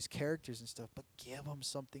in all these characters and stuff, but give them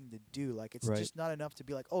something to do. Like it's Right. just not enough to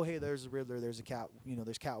be like, oh, hey, there's a Riddler, there's a cat,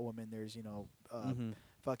 there's Catwoman, there's Mhm.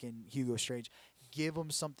 fucking Hugo Strange. Give them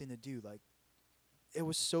something to do. Like it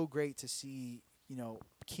was so great to see,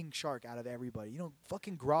 King Shark out of everybody.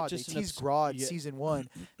 Fucking Grodd. They Just an teased obs- Grodd yeah. season 1.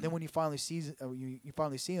 Then when you finally you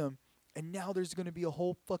finally see him, and now there's gonna be a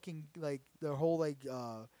whole fucking like the whole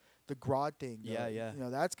the Grodd thing. Yeah, yeah.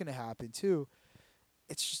 That's gonna happen too.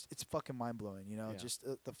 It's fucking mind blowing. Yeah. Just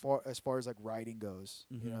as far as like writing goes.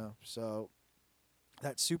 Mhm. So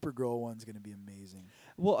that Supergirl one's gonna be amazing.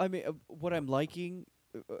 Well, I mean, what I'm liking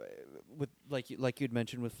with like you'd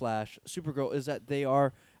mentioned with Flash, Supergirl is that they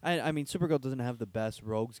are. I mean, Supergirl doesn't have the best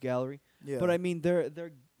rogues gallery, Yeah. but I mean,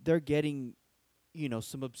 they're getting,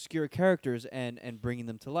 some obscure characters and bringing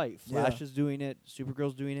them to light. Yeah. Flash is doing it.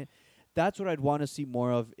 Supergirl's doing it. That's what I'd want to see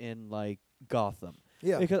more of in like Gotham.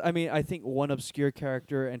 Yeah. Because I mean, I think one obscure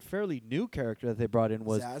character and fairly new character that they brought in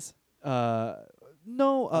was Zaz.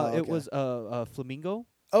 no, Oh, it okay. was Flamingo.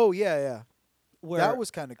 Oh yeah. Where That was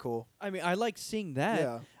kind of cool. I mean, I like seeing that.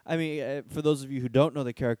 Yeah. I mean, for those of you who don't know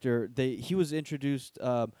the character, he was introduced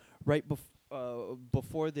right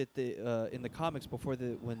before that in the comics before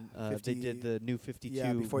when they did the new 52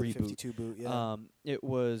 Yeah, before reboot. the 52 boot. Yeah.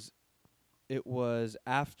 It was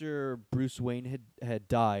after Bruce Wayne had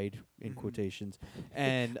died in Mhm. quotations,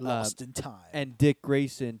 and Lost in time. and Dick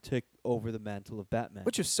Grayson took over the mantle of Batman.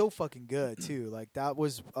 Which was so fucking good too. Like that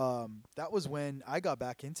was when I got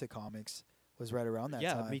back into comics. Was right around that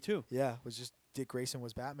yeah, time. me too. Yeah, was just Dick Grayson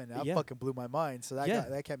was Batman. That Yeah. fucking blew my mind. So Yeah.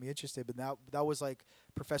 that kept me interested. But that was like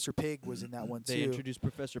Professor Pig was in that one They too. introduced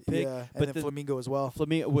Professor Pig, Yeah, and but then the- Flamingo as well.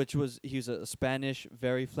 Flamingo, which was he was a Spanish,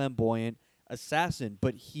 very flamboyant assassin,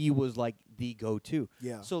 but he was like the go-to.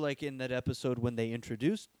 Yeah. So like in that episode when they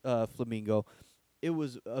introduced Flamingo, it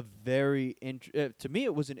was a very to me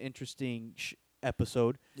it was an interesting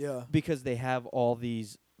episode Yeah. because they have all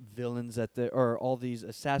these villains or all these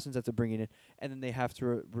assassins that they're bringing in, and then they have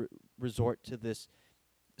to resort to this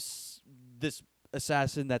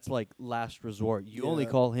assassin that's like last resort. You only Yeah.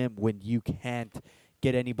 call him when you can't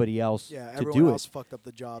get anybody else Yeah. to Everyone do else it. fucked up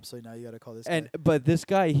the job, so now you got to call this And guy. but this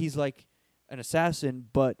guy, he's like an assassin,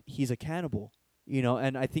 but he's a cannibal.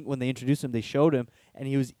 And I think when they introduced him, they showed him, and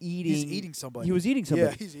he was eating. He's eating somebody. He was eating somebody.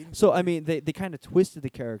 Yeah, he's eating. So I somebody. mean, they kind of twisted the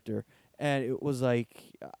character, and it was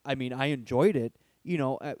like, I mean, I enjoyed it.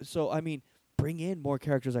 So I mean, bring in more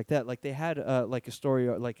characters like that. Like they had like a story,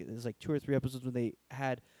 like it was like 2 or 3 episodes when they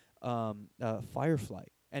had Firefly,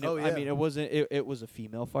 and Oh, I yeah. mean, it wasn't. It was a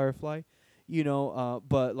female Firefly,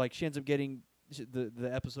 but like she ends up getting. The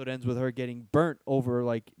episode ends with her getting burnt over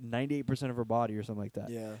like 98% of her body or something like that.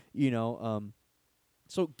 yeah.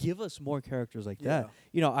 So give us more characters like Yeah.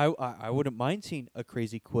 that. I wouldn't mind seeing a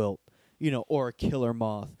Crazy Quilt, or a Killer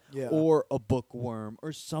Moth, Yeah. or a Bookworm,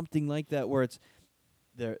 or something like that, where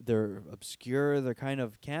they're obscure, they're kind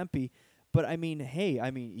of campy, but I mean, hey,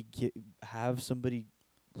 have somebody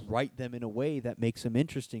write them in a way that makes them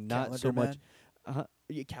interesting, not so Calendar much.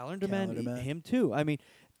 Man. Calendar Man, Calendar Man. him too. I mean,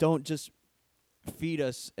 don't just feed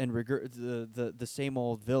us and the same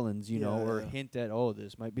old villains, Yeah, or yeah. hint at,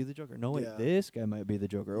 this might be the Joker. No, wait, Yeah. this guy might be the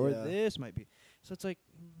Joker, or Yeah. this might be. So it's like,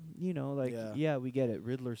 Yeah. we get it.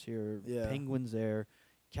 Riddler's here, Yeah. Penguin's there,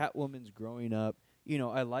 Catwoman's growing up.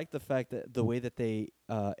 I like the fact that the way that they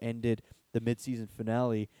ended the mid-season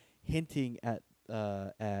finale, hinting at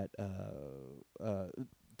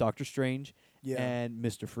Doctor Strange Yeah. and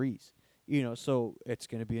Mr. Freeze. So it's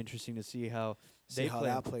going to be interesting to see how See they how play.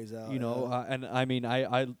 that plays out. And I mean,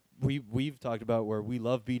 we've talked about where we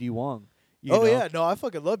love BD Wong. You Oh know? yeah, no, I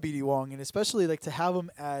fucking love BD Wong, and especially like to have him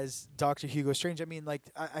as Doctor Hugo Strange. I mean, like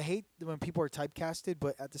I hate when people are typecasted,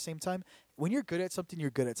 but at the same time, when you're good at something, you're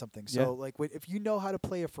good at something. So Yeah. like, if you know how to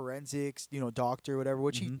play a forensics, doctor, whatever,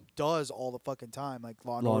 which he Mhm. does all the fucking time, like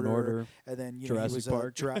Law and Law and Order, Order. and then he Jurassic was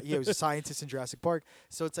Park. he was a scientist in Jurassic Park.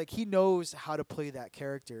 So it's like he knows how to play that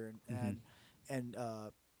character, Mhm. and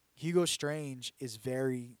Hugo Strange is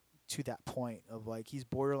very to that point of like he's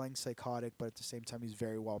borderline psychotic, but at the same time he's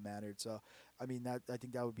very well mannered. So I mean that I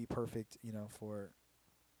think that would be perfect, for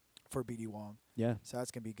BD Wong. Yeah. So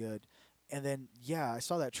that's gonna be good. And then I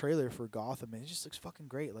saw that trailer for Gotham and it just looks fucking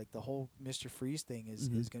great. Like the whole Mr. Freeze thing is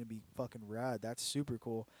gonna be fucking rad. That's super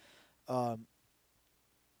cool. I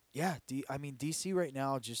mean DC right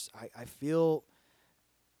now just I feel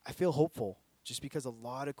hopeful just because a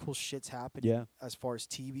lot of cool shit's happening Yeah. as far as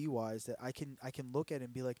TV wise that I can look at it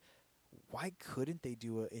and be like, why couldn't they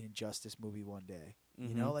do an Injustice movie one day?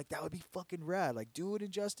 Mhm. Like that would be fucking rad. Like do an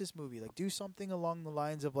Injustice movie. Like do something along the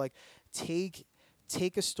lines of like take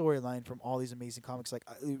a storyline from all these amazing comics. Like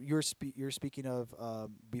you're speaking of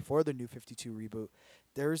before the New 52 reboot.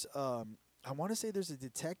 There's I want to say there's a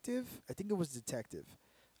detective. I think it was detective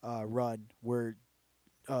run where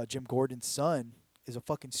Jim Gordon's son is a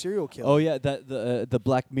fucking serial killer. Oh yeah, that the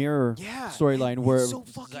Black Mirror Yeah, storyline and where it's so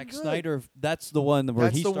fucking Zack good. Snyder. That's the one where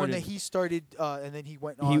That's he the started. one that he started, and then he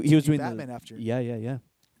went on he to was do doing Batman the, after. Yeah.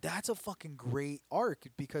 That's a fucking great arc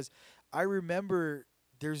because I remember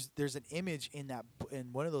there's an image in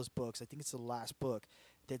in one of those books. I think it's the last book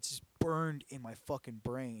that's just burned in my fucking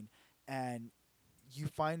brain, and you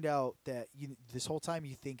find out that this whole time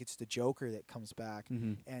you think it's the Joker that comes back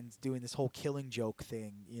Mhm. and doing this whole killing joke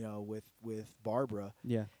thing, with Barbara,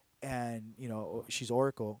 Yeah. and she's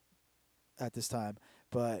Oracle at this time,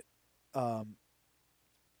 but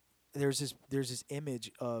there's this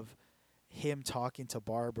image of him talking to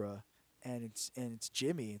Barbara, and it's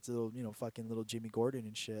Jimmy. It's a little fucking little Jimmy Gordon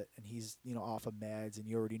and shit, and he's off of meds, and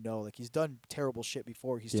you already know like he's done terrible shit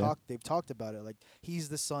before. Yeah. They've talked about it, like he's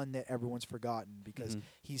the son that everyone's forgotten because Mhm.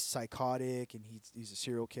 he's psychotic and he's a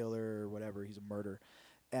serial killer or whatever. He's a murderer,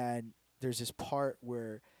 and there's this part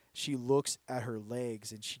where she looks at her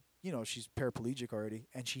legs and she's paraplegic already,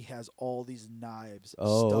 and she has all these knives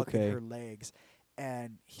Oh, stuck okay. in her legs.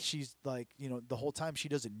 And she's like, the whole time she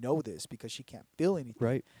doesn't know this because she can't feel anything.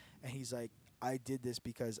 Right. And he's like, I did this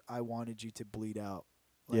because I wanted you to bleed out.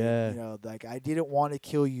 Like, Yeah. like I didn't want to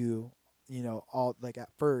kill you, all like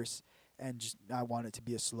at first, and just I want it to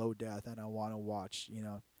be a slow death, and I want to watch,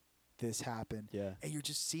 this happen. Yeah. And you're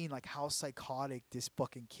just seeing like how psychotic this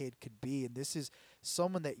fucking kid could be, and this is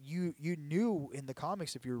someone that you knew in the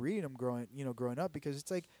comics if you're reading them growing up, because it's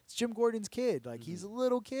like it's Jim Gordon's kid, like he's a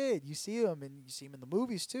little kid. You see him, and you see him in the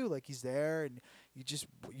movies too, like he's there, and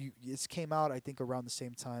this came out I think around the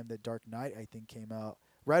same time that Dark Knight I think came out,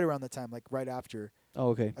 right around the time, like right after. Oh,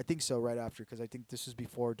 okay. I think so, right after, because I think this was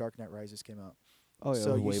before Dark Knight Rises came out. Oh, yeah.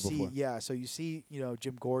 So it was way you see, before. so you see,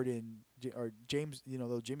 Jim Gordon or James,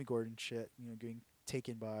 the Jimmy Gordon shit, getting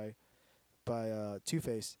taken by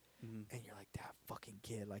Two-Face, Mhm. and you're like, that fucking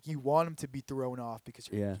kid, like you want him to be thrown off because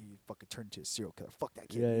Yeah. he fucking turned into a serial killer. Fuck that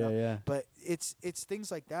kid. Yeah. But it's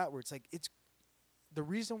things like that where it's like it's the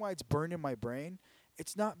reason why it's burned in my brain.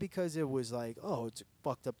 It's not because it was like, oh, it's a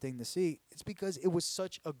fucked up thing to see. It's because it was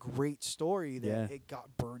such a great story that Yeah. it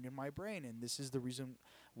got burned in my brain, and this is the reason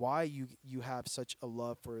why you have such a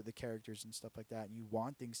love for the characters and stuff like that, and you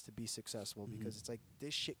want things to be successful because it's like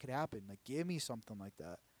this shit could happen. Like, give me something like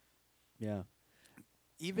that. Yeah.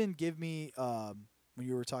 Even give me when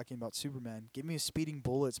you were talking about Superman, give me a Speeding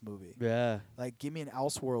Bullets movie. Yeah. Like, give me an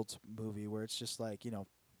Elseworlds movie where it's just like,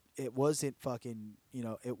 it wasn't fucking,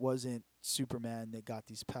 it wasn't Superman that got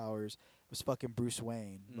these powers. It was fucking Bruce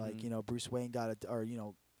Wayne. Like, Mhm. Bruce Wayne got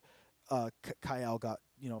Kyle got,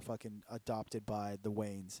 fucking adopted by the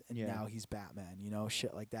Waynes, and Yeah. now he's Batman,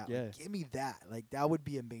 shit like that. Yeah. Like, give me that. Like, that would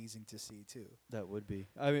be amazing to see too. That would be.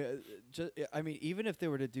 I mean, even if they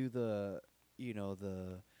were to do the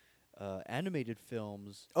animated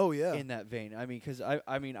films Oh yeah. in that vein. I mean, because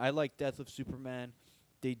I like Death of Superman.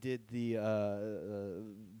 They did the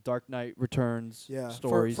Dark Knight Returns Yeah,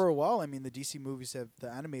 stories. for a while. I mean, the DC movies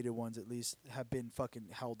the animated ones at least, have been fucking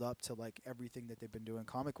held up to like everything that they've been doing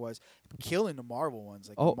comic wise, killing the Marvel ones.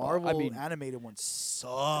 Like Oh, the Marvel I mean- animated ones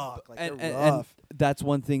suck. Like and, they're and rough. that's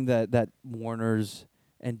one thing that Warner's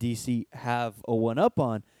and DC have a one up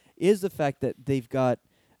on is the fact that they've got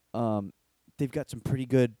some pretty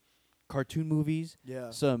good cartoon movies,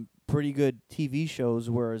 Yeah. some pretty good TV shows,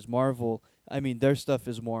 whereas Marvel, I mean, their stuff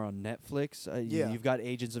is more on Netflix. Yeah. You've got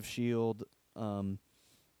Agents of Shield.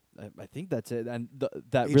 I think that's it, and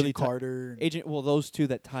that Agent really Carter. Agent. Well, those two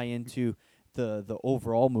that tie into the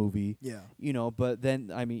overall movie. Yeah. You know, but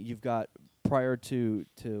then I mean, you've got prior to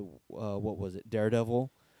what was it,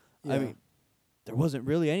 Daredevil? Yeah. I mean, there wasn't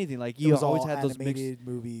really anything like it you was always all had those mixed. animated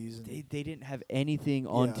movies. And They didn't have anything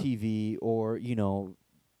on Yeah. TV or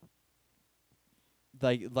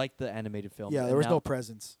like the animated film. yeah, And there was now no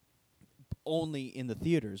presence. only in the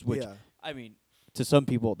theaters, which yeah. I mean, to some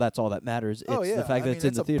people that's all that matters. Oh It's yeah. the fact I that mean, it's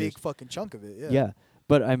in that's the a theaters. big fucking chunk of it. Yeah. Yeah,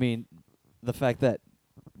 but I mean, the fact that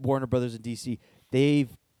Warner Brothers and DC, they've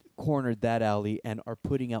cornered that alley and are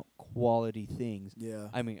putting out quality things. Yeah.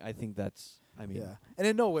 I mean, I think that's. I mean, yeah. And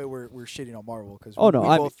in no way we're shitting on Marvel because Oh, no, we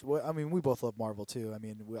I both I mean we both love Marvel too. I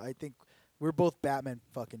mean I think we're both Batman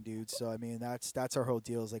fucking dudes. So I mean that's our whole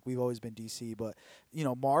deal. Is like we've always been DC, but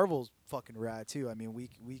Marvel's fucking rad too. I mean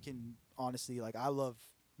we can honestly like I love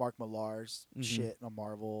Mark Millar's Mhm. shit on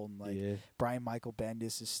Marvel and like yeah, Brian Michael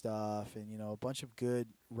Bendis' stuff and a bunch of good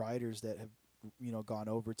writers that have gone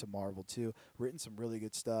over to Marvel too, written some really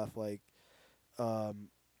good stuff like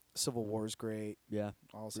Civil War's great. yeah.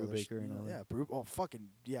 Also, Brubaker and all that.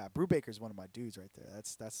 yeah, Brubaker's one of my dudes right there.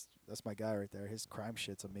 That's my guy right there. His crime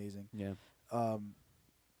shit's amazing. Yeah.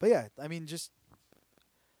 But yeah, I mean, just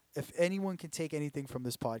if anyone can take anything from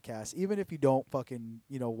this podcast, even if you don't fucking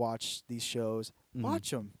watch these shows, Mhm. watch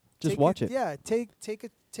them. Just watch it. Yeah, take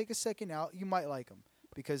a second out. You might like them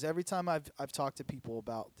because every time I've talked to people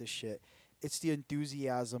about this shit, it's the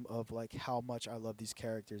enthusiasm of like how much I love these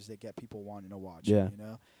characters that get people wanting to watch Yeah.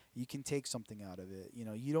 it. You can take something out of it.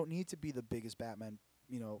 You don't need to be the biggest Batman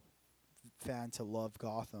fan to love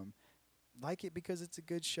Gotham. Like it because it's a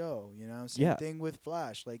good show, Same Yeah. thing with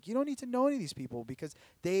Flash. Like you don't need to know any of these people because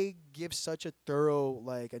they give such a thorough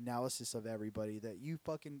like analysis of everybody that you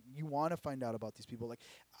want to find out about these people. Like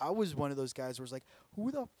I was one of those guys where it's like, who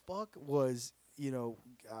the fuck was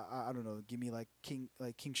I don't know, give me like King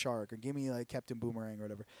Shark or give me like Captain Boomerang or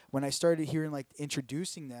whatever. When I started hearing like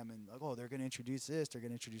introducing them and like, oh, they're gonna introduce this, they're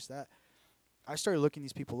gonna introduce that. I started looking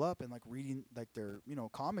these people up and like reading like their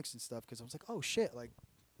comics and stuff because I was like, oh shit, like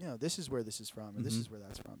this is where this is from and this Mhm. is where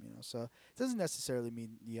that's from. So it doesn't necessarily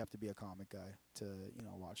mean you have to be a comic guy to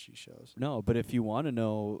watch these shows. No, but if you want to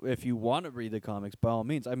know, if you want to read the comics, by all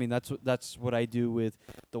means. I mean, that's what I do with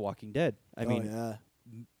The Walking Dead. I mean, yeah,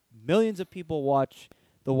 millions of people watch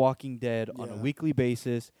The Walking Dead on a Yeah. weekly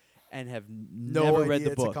basis and have no never idea read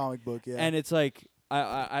the it's a book. comic book. Yeah, And it's like,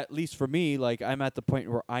 I at least for me, like I'm at the point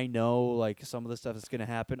where I know like some of the stuff that's gonna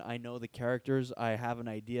happen. I know the characters. I have an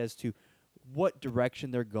idea as to what direction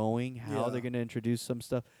they're going, how Yeah. they're gonna introduce some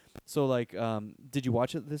stuff. So like, did you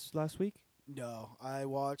watch it this last week? no, I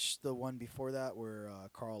watched the one before that where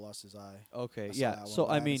Carl lost his eye. Okay, I saw yeah. that one, So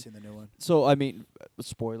but I haven't mean, seen the new one.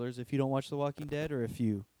 spoilers if you don't watch The Walking Dead or if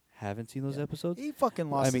you haven't seen those Yeah. episodes. He fucking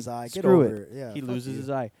lost I mean, his eye. Get screw over it. Yeah, he fuck loses you. his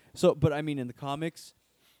eye. So, but I mean, in the comics,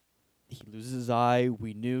 he loses his eye.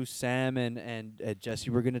 We knew Sam and Jesse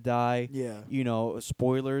were gonna die. Yeah,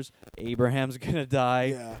 Spoilers. Abraham's gonna die.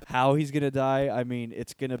 yeah, How he's gonna die? I mean,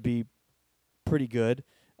 it's gonna be pretty good.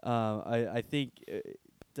 I think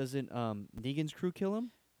doesn't Negan's crew kill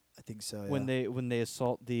him I think so. when they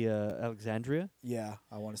assault the Alexandria? yeah,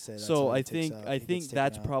 I want to say that. So I think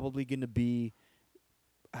that's probably gonna be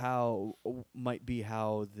might be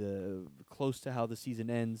how the close to how the season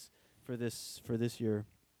ends for this year.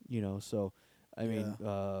 So I mean,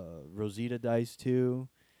 Rosita dies too.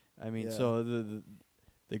 I mean, Yeah. so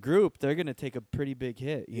the group, they're gonna take a pretty big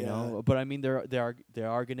hit, you Yeah. know. But I mean, they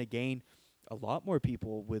are gonna gain a lot more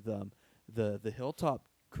people with the Hilltop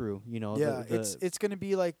crew, Yeah, it's gonna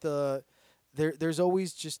be like there's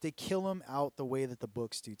always just they kill them out the way that the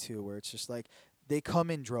books do too, where it's just like they come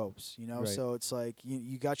in droves, Right. So it's like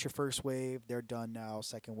you got your first wave, they're done now,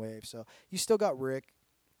 second wave. So you still got Rick,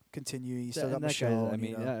 continue. You still got and that guy, Michonne. I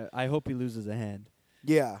mean, I hope he loses a hand.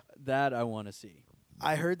 Yeah, That I want to see.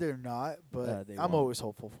 I heard they're not, but They I'm won't. always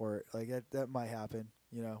hopeful for it. Like that might happen.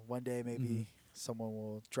 One day maybe. Mhm. Someone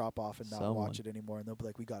will drop off and not watch it anymore, and they'll be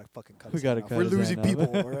like, "We gotta fucking cut. We his hand gotta off. cut We're his losing hand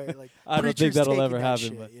off." people, right? Like I don't think preachers that'll taking ever that happen,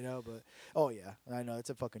 shit, but- But oh yeah, I know it's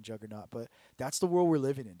a fucking juggernaut. But that's the world we're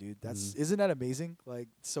living in, dude. That's Mhm. isn't that amazing? Like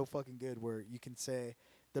so fucking good. Where you can say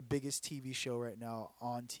the biggest TV show right now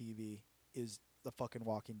on TV is the fucking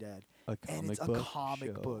Walking Dead, A and comic it's a book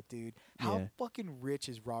comic show. book, dude. How Yeah. fucking rich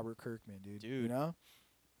is Robert Kirkman, dude? You Dude. know,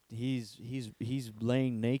 He's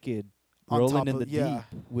laying naked, On rolling top in of- the yeah.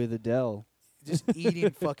 deep with Adele, just eating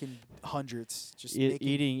fucking hundreds, just making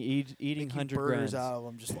eating making 100 burgers grams. out of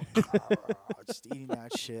them, just like, just eating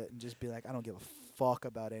that shit, and just be like, I don't give a fuck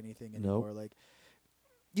about anything Nope. anymore. Like,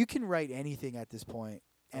 you can write anything at this point,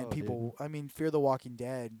 and Oh, people. I mean, Fear the Walking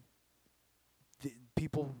Dead.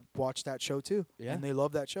 People watch that show too, Yeah. and they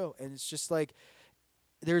love that show, and it's just like,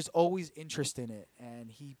 there's always interest in it, and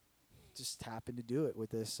he just happened to do it with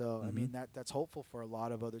this. So I mean Mhm. that's hopeful for a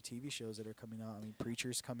lot of other TV shows that are coming out. I mean,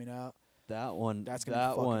 Preacher's coming out. That one, That's gonna be that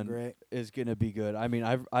fucking one great. is gonna be good. I mean,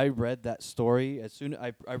 I read that story as soon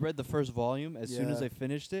I read the first volume. As soon as Yeah. I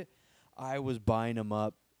finished it, I was buying them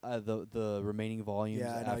up. The remaining volumes.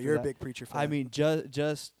 Yeah, I know after you're that. a big Preacher fan. I mean,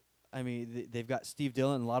 I mean, they've got Steve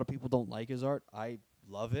Dillon. A lot of people don't like his art. I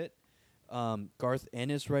love it. Garth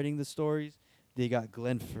Ennis writing the stories. They got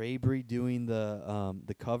Glenn Fabry doing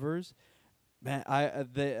the covers. Man,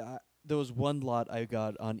 there was one lot I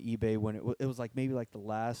got on eBay when it was like maybe like the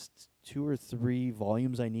last 2 or 3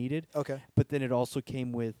 volumes I needed, okay. but then it also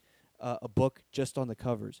came with a book just on the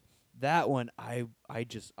covers. That one I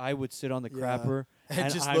would sit on the Yeah. crapper And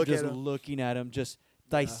and just I'm look just at 'em. looking at them, just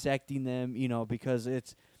Yeah. dissecting them, because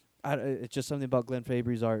it's just something about Glenn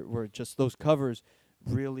Fabry's art where just those covers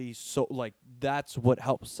really like that's what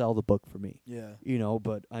helps sell the book for me. Yeah.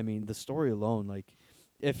 But I mean the story alone, like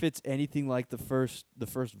if it's anything like the first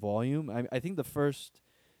volume, I think the first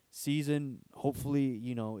season hopefully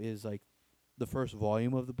is like the first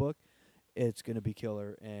volume of the book. It's gonna be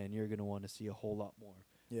killer, and you're gonna want to see a whole lot more.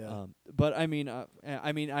 Yeah. But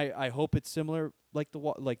I hope it's similar, like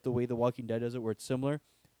like the way The Walking Dead does it, where it's similar,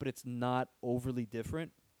 but it's not overly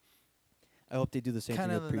different. I hope they do the same Kind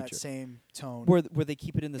thing of with in that Preacher, same tone. where they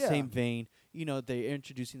keep it in the Yeah. same vein. They're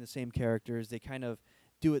introducing the same characters. They kind of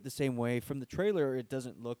do it the same way. From the trailer, it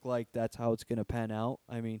doesn't look like that's how it's gonna pan out.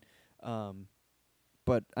 I mean,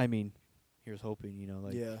 but I mean, here's hoping.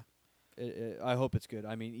 Like yeah. I hope it's good.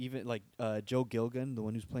 I mean, even like Joe Gilgun, the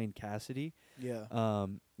one who's playing Cassidy. Yeah.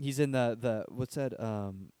 He's in the what's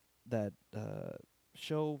that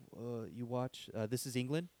show you watch? This Is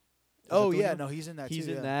England. Is that Oh the one yeah, you know? no, he's in that He's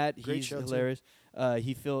too. in yeah. that. Great He's show, too. hilarious.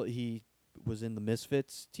 He was in the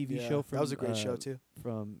Misfits TV Yeah, show from that was a great show too.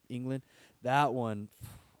 from England. That one,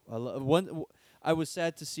 I was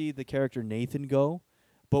sad to see the character Nathan go,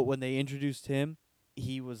 but when they introduced him,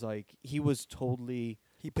 he was totally.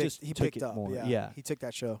 He just he took picked it up. more. Yeah. Yeah. He took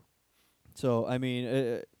that show. So I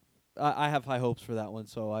mean, I have high hopes for that one.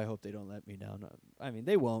 So I hope they don't let me down. I mean,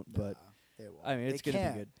 they won't, but Nah, they won't. I mean, it's They gonna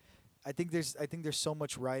can't. be good. I think there's so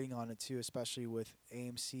much writing on it too, especially with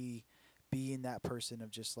AMC being that person of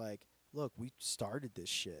just like, look, we started this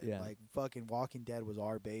shit. Yeah. Like fucking Walking Dead was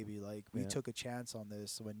our baby. Like we Yeah. took a chance on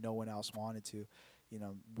this when no one else wanted to.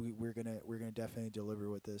 We're gonna definitely deliver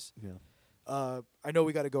with this. Yeah. I know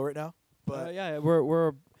we got to go right now, but yeah,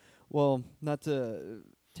 we're well, not to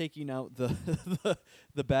taking out the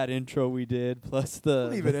the bad intro we did, plus the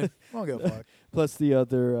leave it in. I don't give a fuck. plus the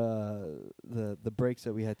other the breaks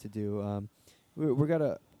that we had to do. We got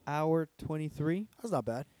a hour 23. That's not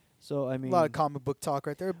bad. So I A mean, lot of comic book talk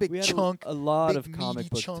right there. A big we had chunk. a lot big of comic meaty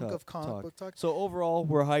book chunk talk. of comic book talk. So overall,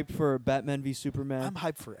 we're hyped for Batman v Superman. I'm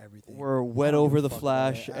hyped for everything. We're I wet don't over give a the fuck about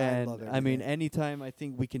Flash, it. and love I mean, everything. anytime I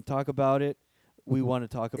think we can talk about it, we want to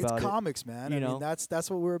talk It's about it. comics, man. you I know? mean,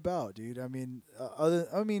 that's what we're about, dude. I mean,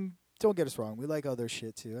 don't get us wrong. We like other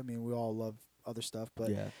shit too. I mean, we all love other stuff,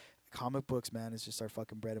 but Yeah, comic books, man, is just our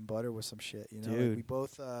fucking bread and butter with some shit. Like Dude. we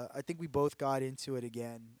both, I think we both got into it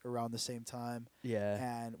again around the same time,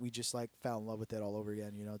 yeah. and we just like fell in love with it all over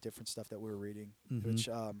again. Different stuff that we were reading, Mhm. which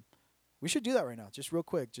we should do that right now, just real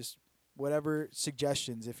quick. Just whatever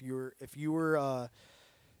suggestions. If you were a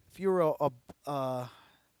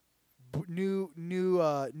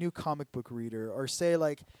new comic book reader, or say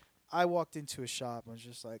like I walked into a shop and was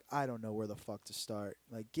just like, I don't know where the fuck to start.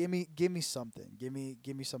 Like give me something. Give me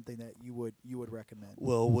something that you would recommend.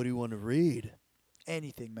 Well, what do you want to read?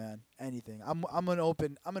 Anything, man. Anything. I'm an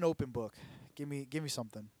open book. Give me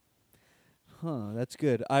something. Huh, that's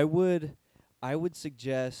good. I would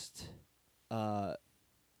suggest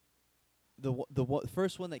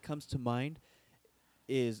first one that comes to mind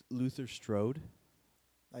is Luther Strode.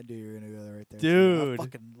 I knew you were gonna go there right there. Dude. I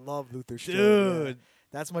fucking love Luther Strode. Yeah. Dude,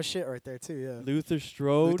 That's my shit right there too. Yeah. Luther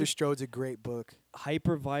Strode, Luther Strode's a great book.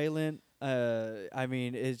 hyper violent. I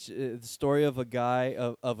mean, it's the story of a guy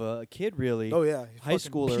of a kid really. Oh yeah, High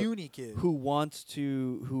fucking schooler puny kid.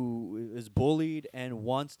 who is bullied and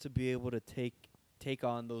wants to be able to take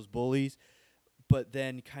on those bullies, but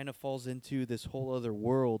then kind of falls into this whole other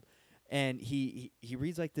world, and he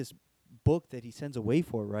reads like this book that he sends away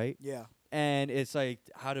for, right? Yeah. And it's like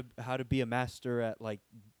how to be a master at like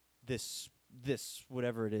this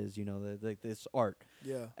whatever it is, this art.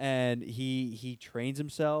 Yeah. And he trains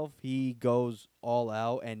himself. He goes all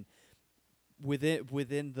out, and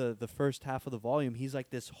within the first half of the volume, he's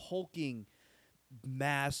like this hulking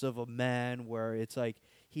mass of a man, where it's like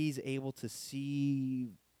he's able to see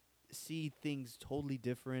things totally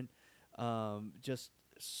different. Just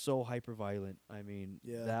so hyper violent. I mean,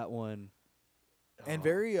 Yeah. that one. And oh,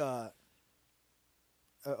 very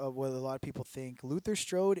what a lot of people think, Luther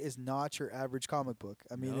Strode is not your average comic book.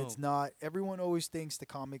 I mean, it's No. not. Everyone always thinks the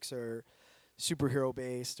comics are superhero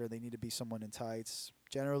based or they need to be someone in tights.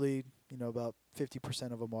 Generally, about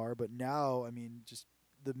 50% of them are. But now, I mean, just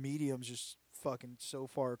the medium's just fucking so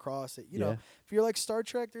far across that yeah. if you like Star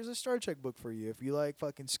Trek, there's a Star Trek book for you. If you like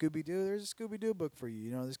fucking Scooby Doo, there's a Scooby Doo book for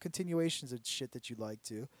you. There's continuations of shit that you like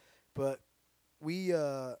too. But we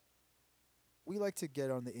like to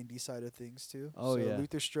get on the indie side of things too. Oh, so yeah.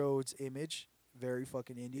 Luther Strode's Image, very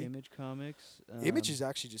fucking indie. Image Comics. Image is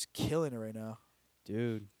actually just killing it right now.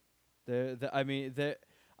 dude. I mean,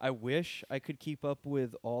 I wish I could keep up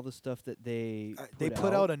with all the stuff that they They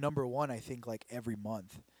put out a number one, I think, like every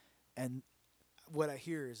month, and what I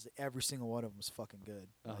hear is that every single one of them is fucking good.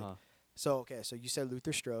 Uh huh. So you said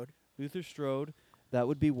Luther Strode. Luther Strode, that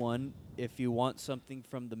would be one. If you want something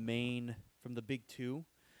from the big two,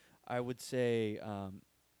 I would say,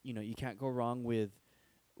 you can't go wrong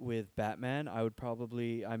with Batman. I would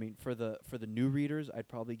probably, I mean, for the new readers, I'd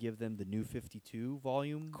probably give them the New 52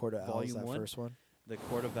 volume, Court of Owls, volume that 1, first one. the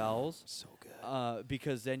Court of Owls, So good.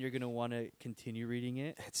 because then you're gonna want to continue reading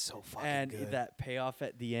it, It's so fucking and good. that payoff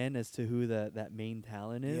at the end as to who that main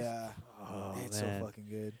talent is. Yeah. Oh, It's man. so fucking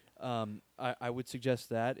good. I would suggest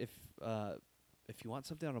that if you want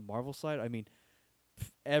something on a Marvel side, I mean,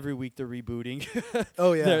 every week they're rebooting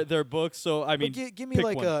Oh yeah. their books. So I mean, but give me pick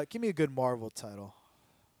like one. give me a good Marvel title.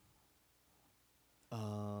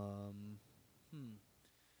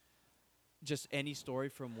 Just any story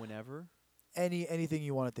from whenever. Anything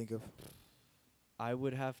you want to think of. I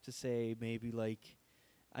would have to say maybe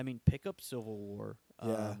pick up Civil War.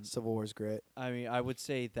 Yeah, Civil War's great. I mean, I would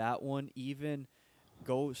say that one. Even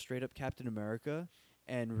go straight up Captain America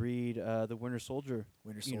and read the Winter Soldier.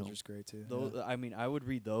 Winter you know, Soldier's great too. Those, yeah. I mean, I would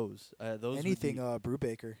read those. Those would Anything be-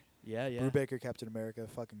 Brubaker. yeah. Brubaker, Captain America,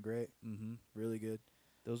 fucking great. Mm-hmm. Really good.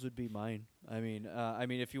 Those would be mine. I mean,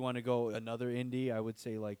 if you want to go another indie, I would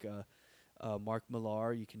say Mark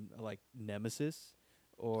Millar. You can like Nemesis,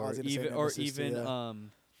 I or was gonna say even Nemesis too,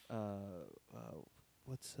 yeah.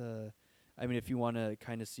 what's I mean, if you want to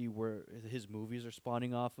kind of see where his movies are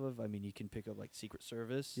spawning off of, I mean, you can pick up like Secret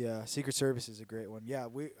Service. Yeah, Secret Service is a great one. Yeah,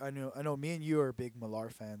 I know. Me and you are big Millar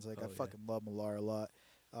fans. Like Oh, I yeah. fucking love Millar a lot.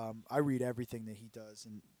 I read everything that he does,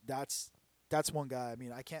 and that's one guy. I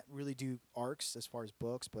mean, I can't really do arcs as far as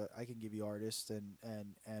books, but I can give you artists and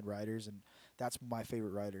writers, and that's my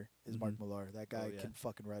favorite writer is Mark Mhm. Millar. That guy Oh, yeah. can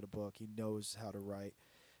fucking write a book. He knows how to write.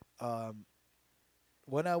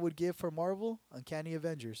 One I would give for Marvel, Uncanny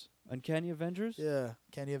Avengers. Uncanny Avengers. Yeah,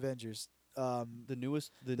 Uncanny Avengers. The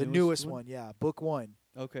newest. The newest one. Yeah, book one.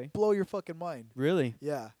 Okay. Blow your fucking mind. Really?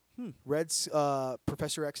 Yeah. Hmm.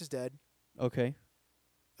 Professor X is dead. Okay.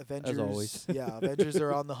 Avengers. always. Yeah, Avengers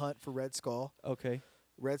are on the hunt for Red Skull. Okay.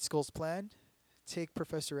 Red Skull's plan: take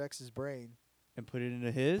Professor X's brain, And put it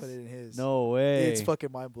into his. put it in his. No way. It's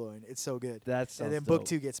fucking mind blowing. It's so good. That sounds And then book dope.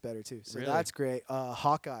 2 gets better too. So Really? that's great.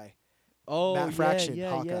 Hawkeye, Oh, Matt yeah, Fraction, yeah,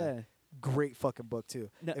 Hawkeye. yeah. great fucking book too.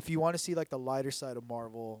 No- If you want to see like the lighter side of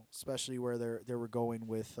Marvel, especially where they were going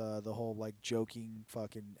with the whole like joking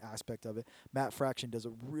fucking aspect of it, Matt Fraction does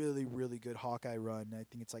a really really good Hawkeye run. I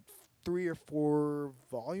think it's like 3 or 4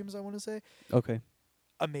 volumes. I want to say. Okay.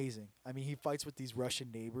 Amazing. I mean, he fights with these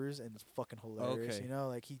Russian neighbors, and it's fucking hilarious. Okay. You know,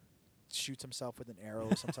 like he shoots himself with an arrow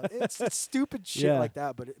sometimes. it's stupid shit Yeah. like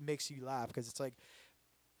that, but it makes you laugh because it's like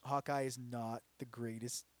Hawkeye is not the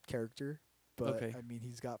greatest character, but Okay. I mean,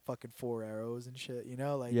 he's got fucking 4 arrows and shit. You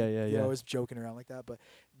know, like Yeah, yeah, you're yeah. always joking around like that, but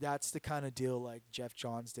that's the kind of deal like Jeff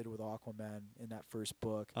Johns did with Aquaman in that first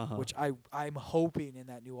book, Uh-huh. which I'm hoping in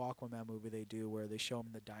that new Aquaman movie they do where they show him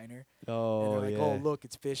in the diner. And Oh, they're like, yeah. "Oh, look,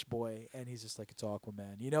 it's Fish Boy," and he's just like, "It's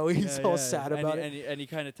Aquaman." You know, he's Yeah, all yeah. sad And about he, it. And he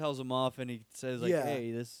kind of tells him off, and he says like, Yeah.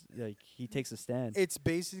 "Hey, this like he takes a stand." It's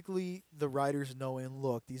basically the writers knowing,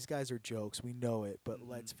 look, these guys are jokes. We know it, but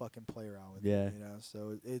let's fucking play around with Yeah. it. You know,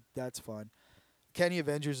 so that's fun. Kenny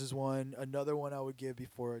Avengers is one. Another one I would give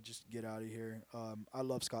before I just get out of here. I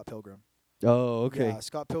love Scott Pilgrim. Oh, okay. Yeah,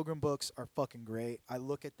 Scott Pilgrim books are fucking great. I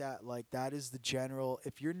look at that like that is the general.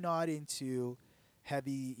 If you're not into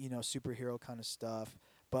heavy, superhero kind of stuff,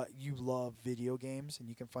 but you love video games and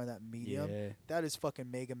you can find that medium, Yeah. that is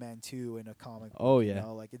fucking Mega Man 2 in a comic book. Oh, You yeah.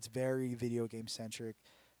 know, like it's very video game centric.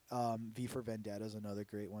 V for Vendetta is another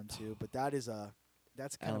great one too, but that's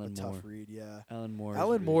kind Alan of a tough Moore. read. Yeah, Alan Moore.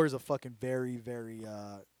 Alan Moore is a fucking very very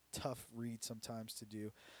tough read sometimes to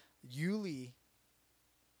do. Yuli.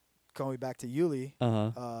 Going back to Yuli,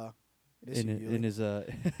 Uh huh. Miss in you, in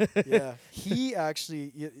Yuli. his Yeah, he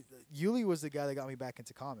actually Yuli was the guy that got me back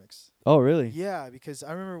into comics. Oh, really? Yeah, because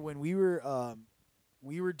I remember when we were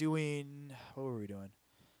doing what were we doing?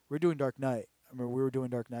 We were doing Dark Knight. I remember we were doing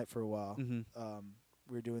Dark Knight for a while. Mhm.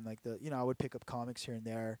 We were doing like I would pick up comics here and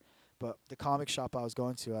there, but the comic shop I was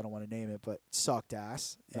going to, I don't want to name it, but sucked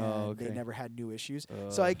ass, and Oh, they okay. never had new issues.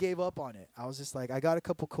 So I gave up on it. I was just like, I got a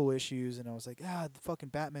couple cool issues, and I was like, the fucking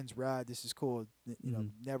Batman's rad. This is cool.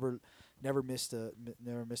 Mhm. Never missed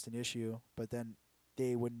an issue. But then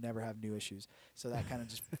they would never have new issues. So that kind of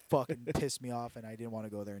just fucking pissed me off, and I didn't want to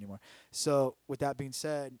go there anymore. So with that being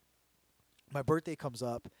said, my birthday comes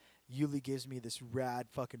up. Yuli gives me this rad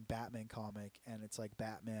fucking Batman comic, and it's like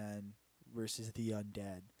Batman versus the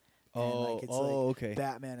undead. And like it's like okay.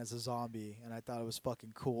 Batman as a zombie, and I thought it was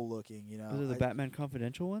fucking cool looking. Was it the I- Batman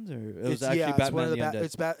Confidential ones, or it it's, was actually yeah, it's Batman one of the the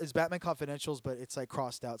Undead? it's Batman Confidentials, but it's like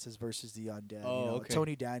crossed out says versus the undead. Oh, okay.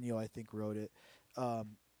 Tony Daniel, I think, wrote it.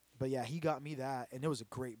 But yeah, he got me that, and it was a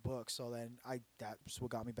great book. So then that's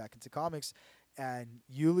what got me back into comics. And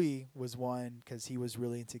Yuli was one because he was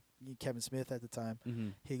really into Kevin Smith at the time.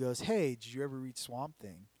 Mhm. He goes, "Hey, did you ever read Swamp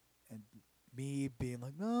Thing?" And me being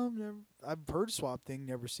like, "No, never. I've heard of Swamp Thing,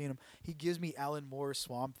 never seen him." He gives me Alan Moore's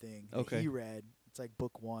Swamp Thing. that Okay. He read. It's like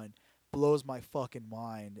book 1. Blows my fucking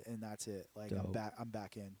mind, and that's it. Like Dope. I'm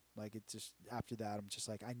back in. Like it's just after that, I'm just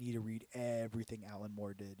like I need to read everything Alan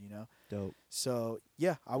Moore did. Dope. So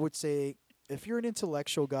yeah, I would say if you're an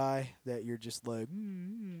intellectual guy that you're just like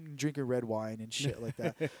drinking red wine and shit like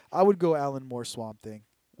that, I would go Alan Moore Swamp Thing.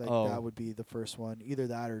 Like Oh. that would be the first one. Either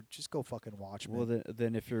that or just go fucking Watchmen. Well,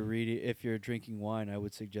 then if you're drinking wine, I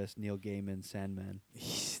would suggest Neil Gaiman's Sandman.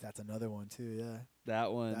 That's another one too. Yeah,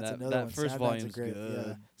 That one, that's that another that one. first Sandman's volume's great. good.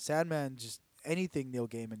 Yeah, Sandman. Just anything Neil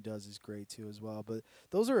Gaiman does is great too as well. But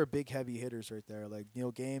those are big heavy hitters right there. Like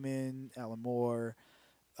Neil Gaiman, Alan Moore.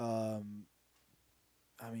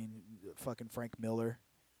 I mean, fucking Frank Miller.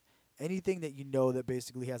 Anything that that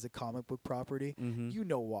basically has a comic book property, Mhm. you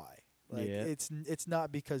know why. Like Yeah. it's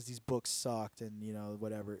not because these books sucked and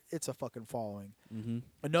whatever. It's a fucking following. Mhm.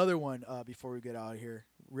 Another one before we get out of here,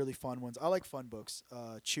 really fun ones. I like fun books.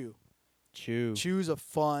 Chew. Chew. Chew's a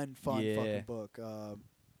fun Yeah. fucking book.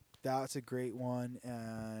 That's a great one.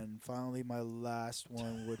 And finally, my last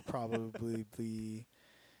one would probably be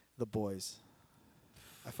The Boys.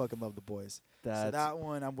 I fucking love The Boys. So That's that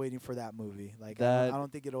one, I'm waiting for that movie. Like That- I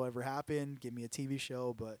don't think it'll ever happen. Give me a TV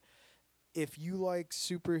show, but if you like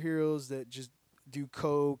superheroes that just do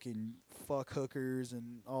coke and fuck hookers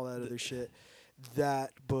and all that other shit,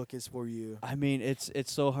 that book is for you. I mean, it's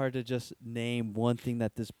so hard to just name one thing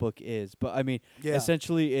that this book is, but I mean, Yeah.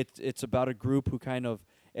 essentially, it's about a group who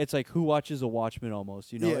it's like who watches a Watchmen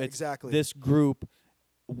almost. Yeah, It's exactly. This group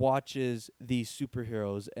watches these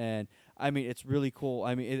superheroes, and I mean, it's really cool.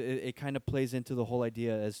 I mean, it kind of plays into the whole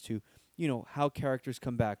idea as to how characters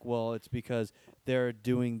come back. Well, it's because they're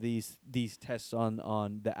doing these tests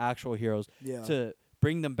on the actual heroes Yeah. to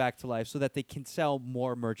bring them back to life so that they can sell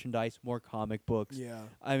more merchandise, more comic books. Yeah.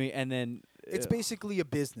 I mean, and then It's basically a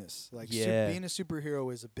business. Like Yeah. being a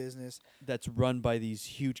superhero is a business. that's run by these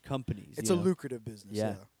huge companies. It's you a know? lucrative business.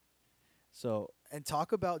 Yeah. Yeah. So, And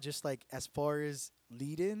talk about just like as far as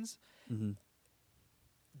lead-ins, mhm.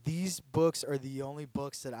 these books are the only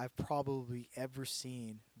books that I've probably ever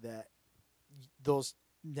seen that those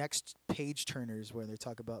next page turners where they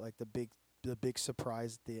talk about like the big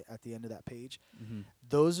surprise at the end of that page. Mhm.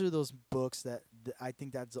 Those are those books that I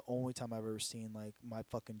think that's the only time I've ever seen like my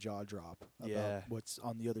fucking jaw drop about Yeah. what's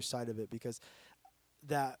on the other side of it, because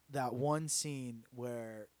that one scene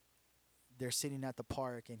where they're sitting at the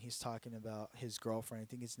park and he's talking about his girlfriend. I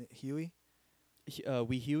think it's Huey.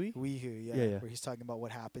 Wee Huey. Wee Huey, yeah, Yeah. where he's talking about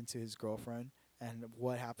what happened to his girlfriend and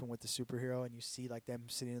what happened with the superhero, and you see like them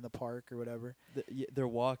sitting in the park or whatever. They're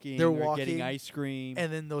walking. They're or walking, getting ice cream.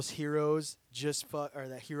 And then those heroes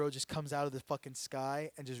that hero just comes out of the fucking sky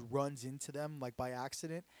and just runs into them like by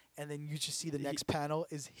accident, and then you just see the next panel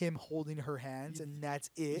is him holding her hands, and that's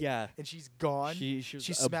it. yeah. And she's gone. She was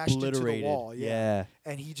She smashed into the obliterated. wall, yeah. Yeah.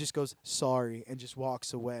 And he just goes sorry and just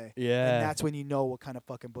walks away. Yeah. And that's when you know what kind of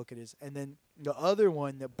fucking book it is. And then the other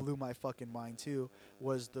one that blew my fucking mind too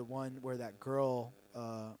was the one where that girl,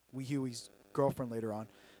 Wee Huey's girlfriend later on,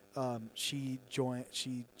 she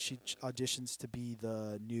auditions to be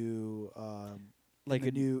the new Like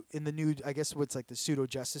in the new I guess what's like the pseudo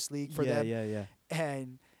Justice League for them. Yeah.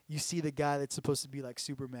 And you see the guy that's supposed to be like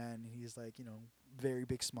Superman, and he's like, very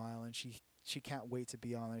big smile, and she can't wait to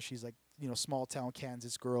be on it. She's like, small town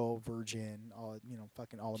Kansas girl, virgin, all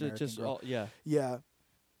fucking all American Just girl. yeah. Yeah.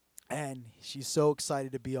 And she's so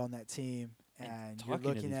excited to be on that team, And you're talking to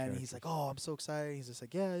looking these at it, and he's like, characters. "Oh, I'm so excited." He's just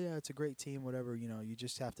like, "Yeah, yeah, it's a great team, whatever. You know, you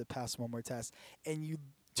just have to pass one more test." And you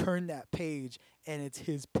turn that page, and it's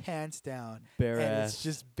his pants down, Bare and ass. it's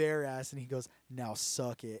just bare ass, and he goes, "Now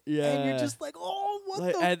suck it." And Yeah. you're just like, "Oh, what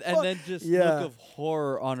Like, the and fuck?" then just Yeah. look of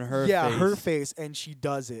horror on her yeah, face. her face, and she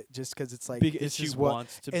does it just because it's like Because this she is what,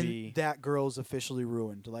 wants to and be. that girl's officially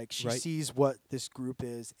ruined. Like she Right. sees what this group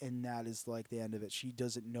is, and that is like the end of it. She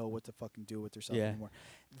doesn't know what to fucking do with herself Yeah. anymore.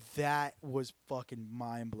 That was fucking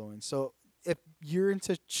mind blowing. So if you're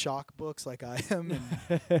into shock books like I am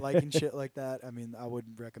and liking shit like that, I mean, I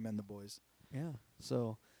would recommend The Boys. Yeah.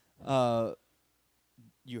 So,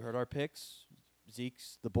 you heard our picks.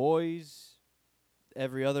 Zeke's The Boys.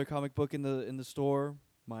 Every other comic book in the store.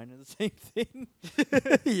 Mine are the same thing.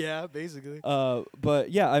 yeah, basically.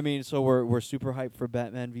 But yeah, I mean, so we're super hyped for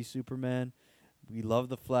Batman v Superman. We love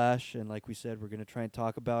the Flash, and like we said, we're gonna try and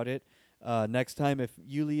talk about it. Next time, if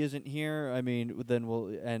Yuli isn't here, I mean,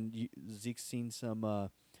 then Zeke's seen some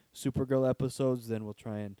Supergirl episodes, then we'll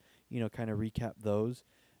try and kind of recap those.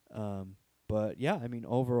 But yeah, I mean,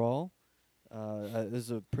 overall, this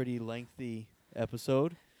is a pretty lengthy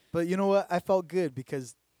episode. But you know what? I felt good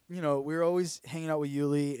because, we were always hanging out with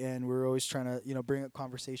Yuli and we were always trying to, bring up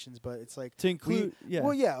conversations. But it's like To include, yeah.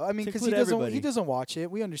 Well, yeah. I mean, To because he include doesn't everybody. he doesn't watch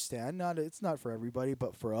it. We understand. It's not for everybody,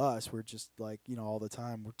 but for us, we're just like all the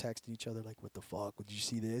time we're texting each other like, "What the fuck? Did you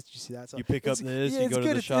see this? Did you see that?" So You pick up it's- this, Yeah, you it's go to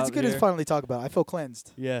good. the shop It's good to here. finally talk about it. I feel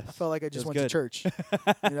cleansed. Yes. I felt like I just Feels went to good. church.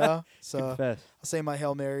 So Confess. I'll say my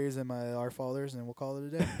Hail Marys and my Our Fathers, and we'll call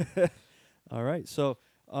it a day. All right. So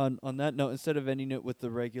on that note, instead of ending it with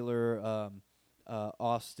the regular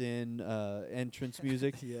Austin entrance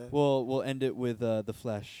music, Yeah. we'll end it with the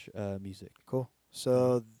Flash music. Cool.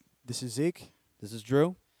 So this is Zeke, This is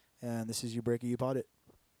Drew. and this is You Break It, You Pot It.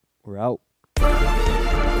 We're out.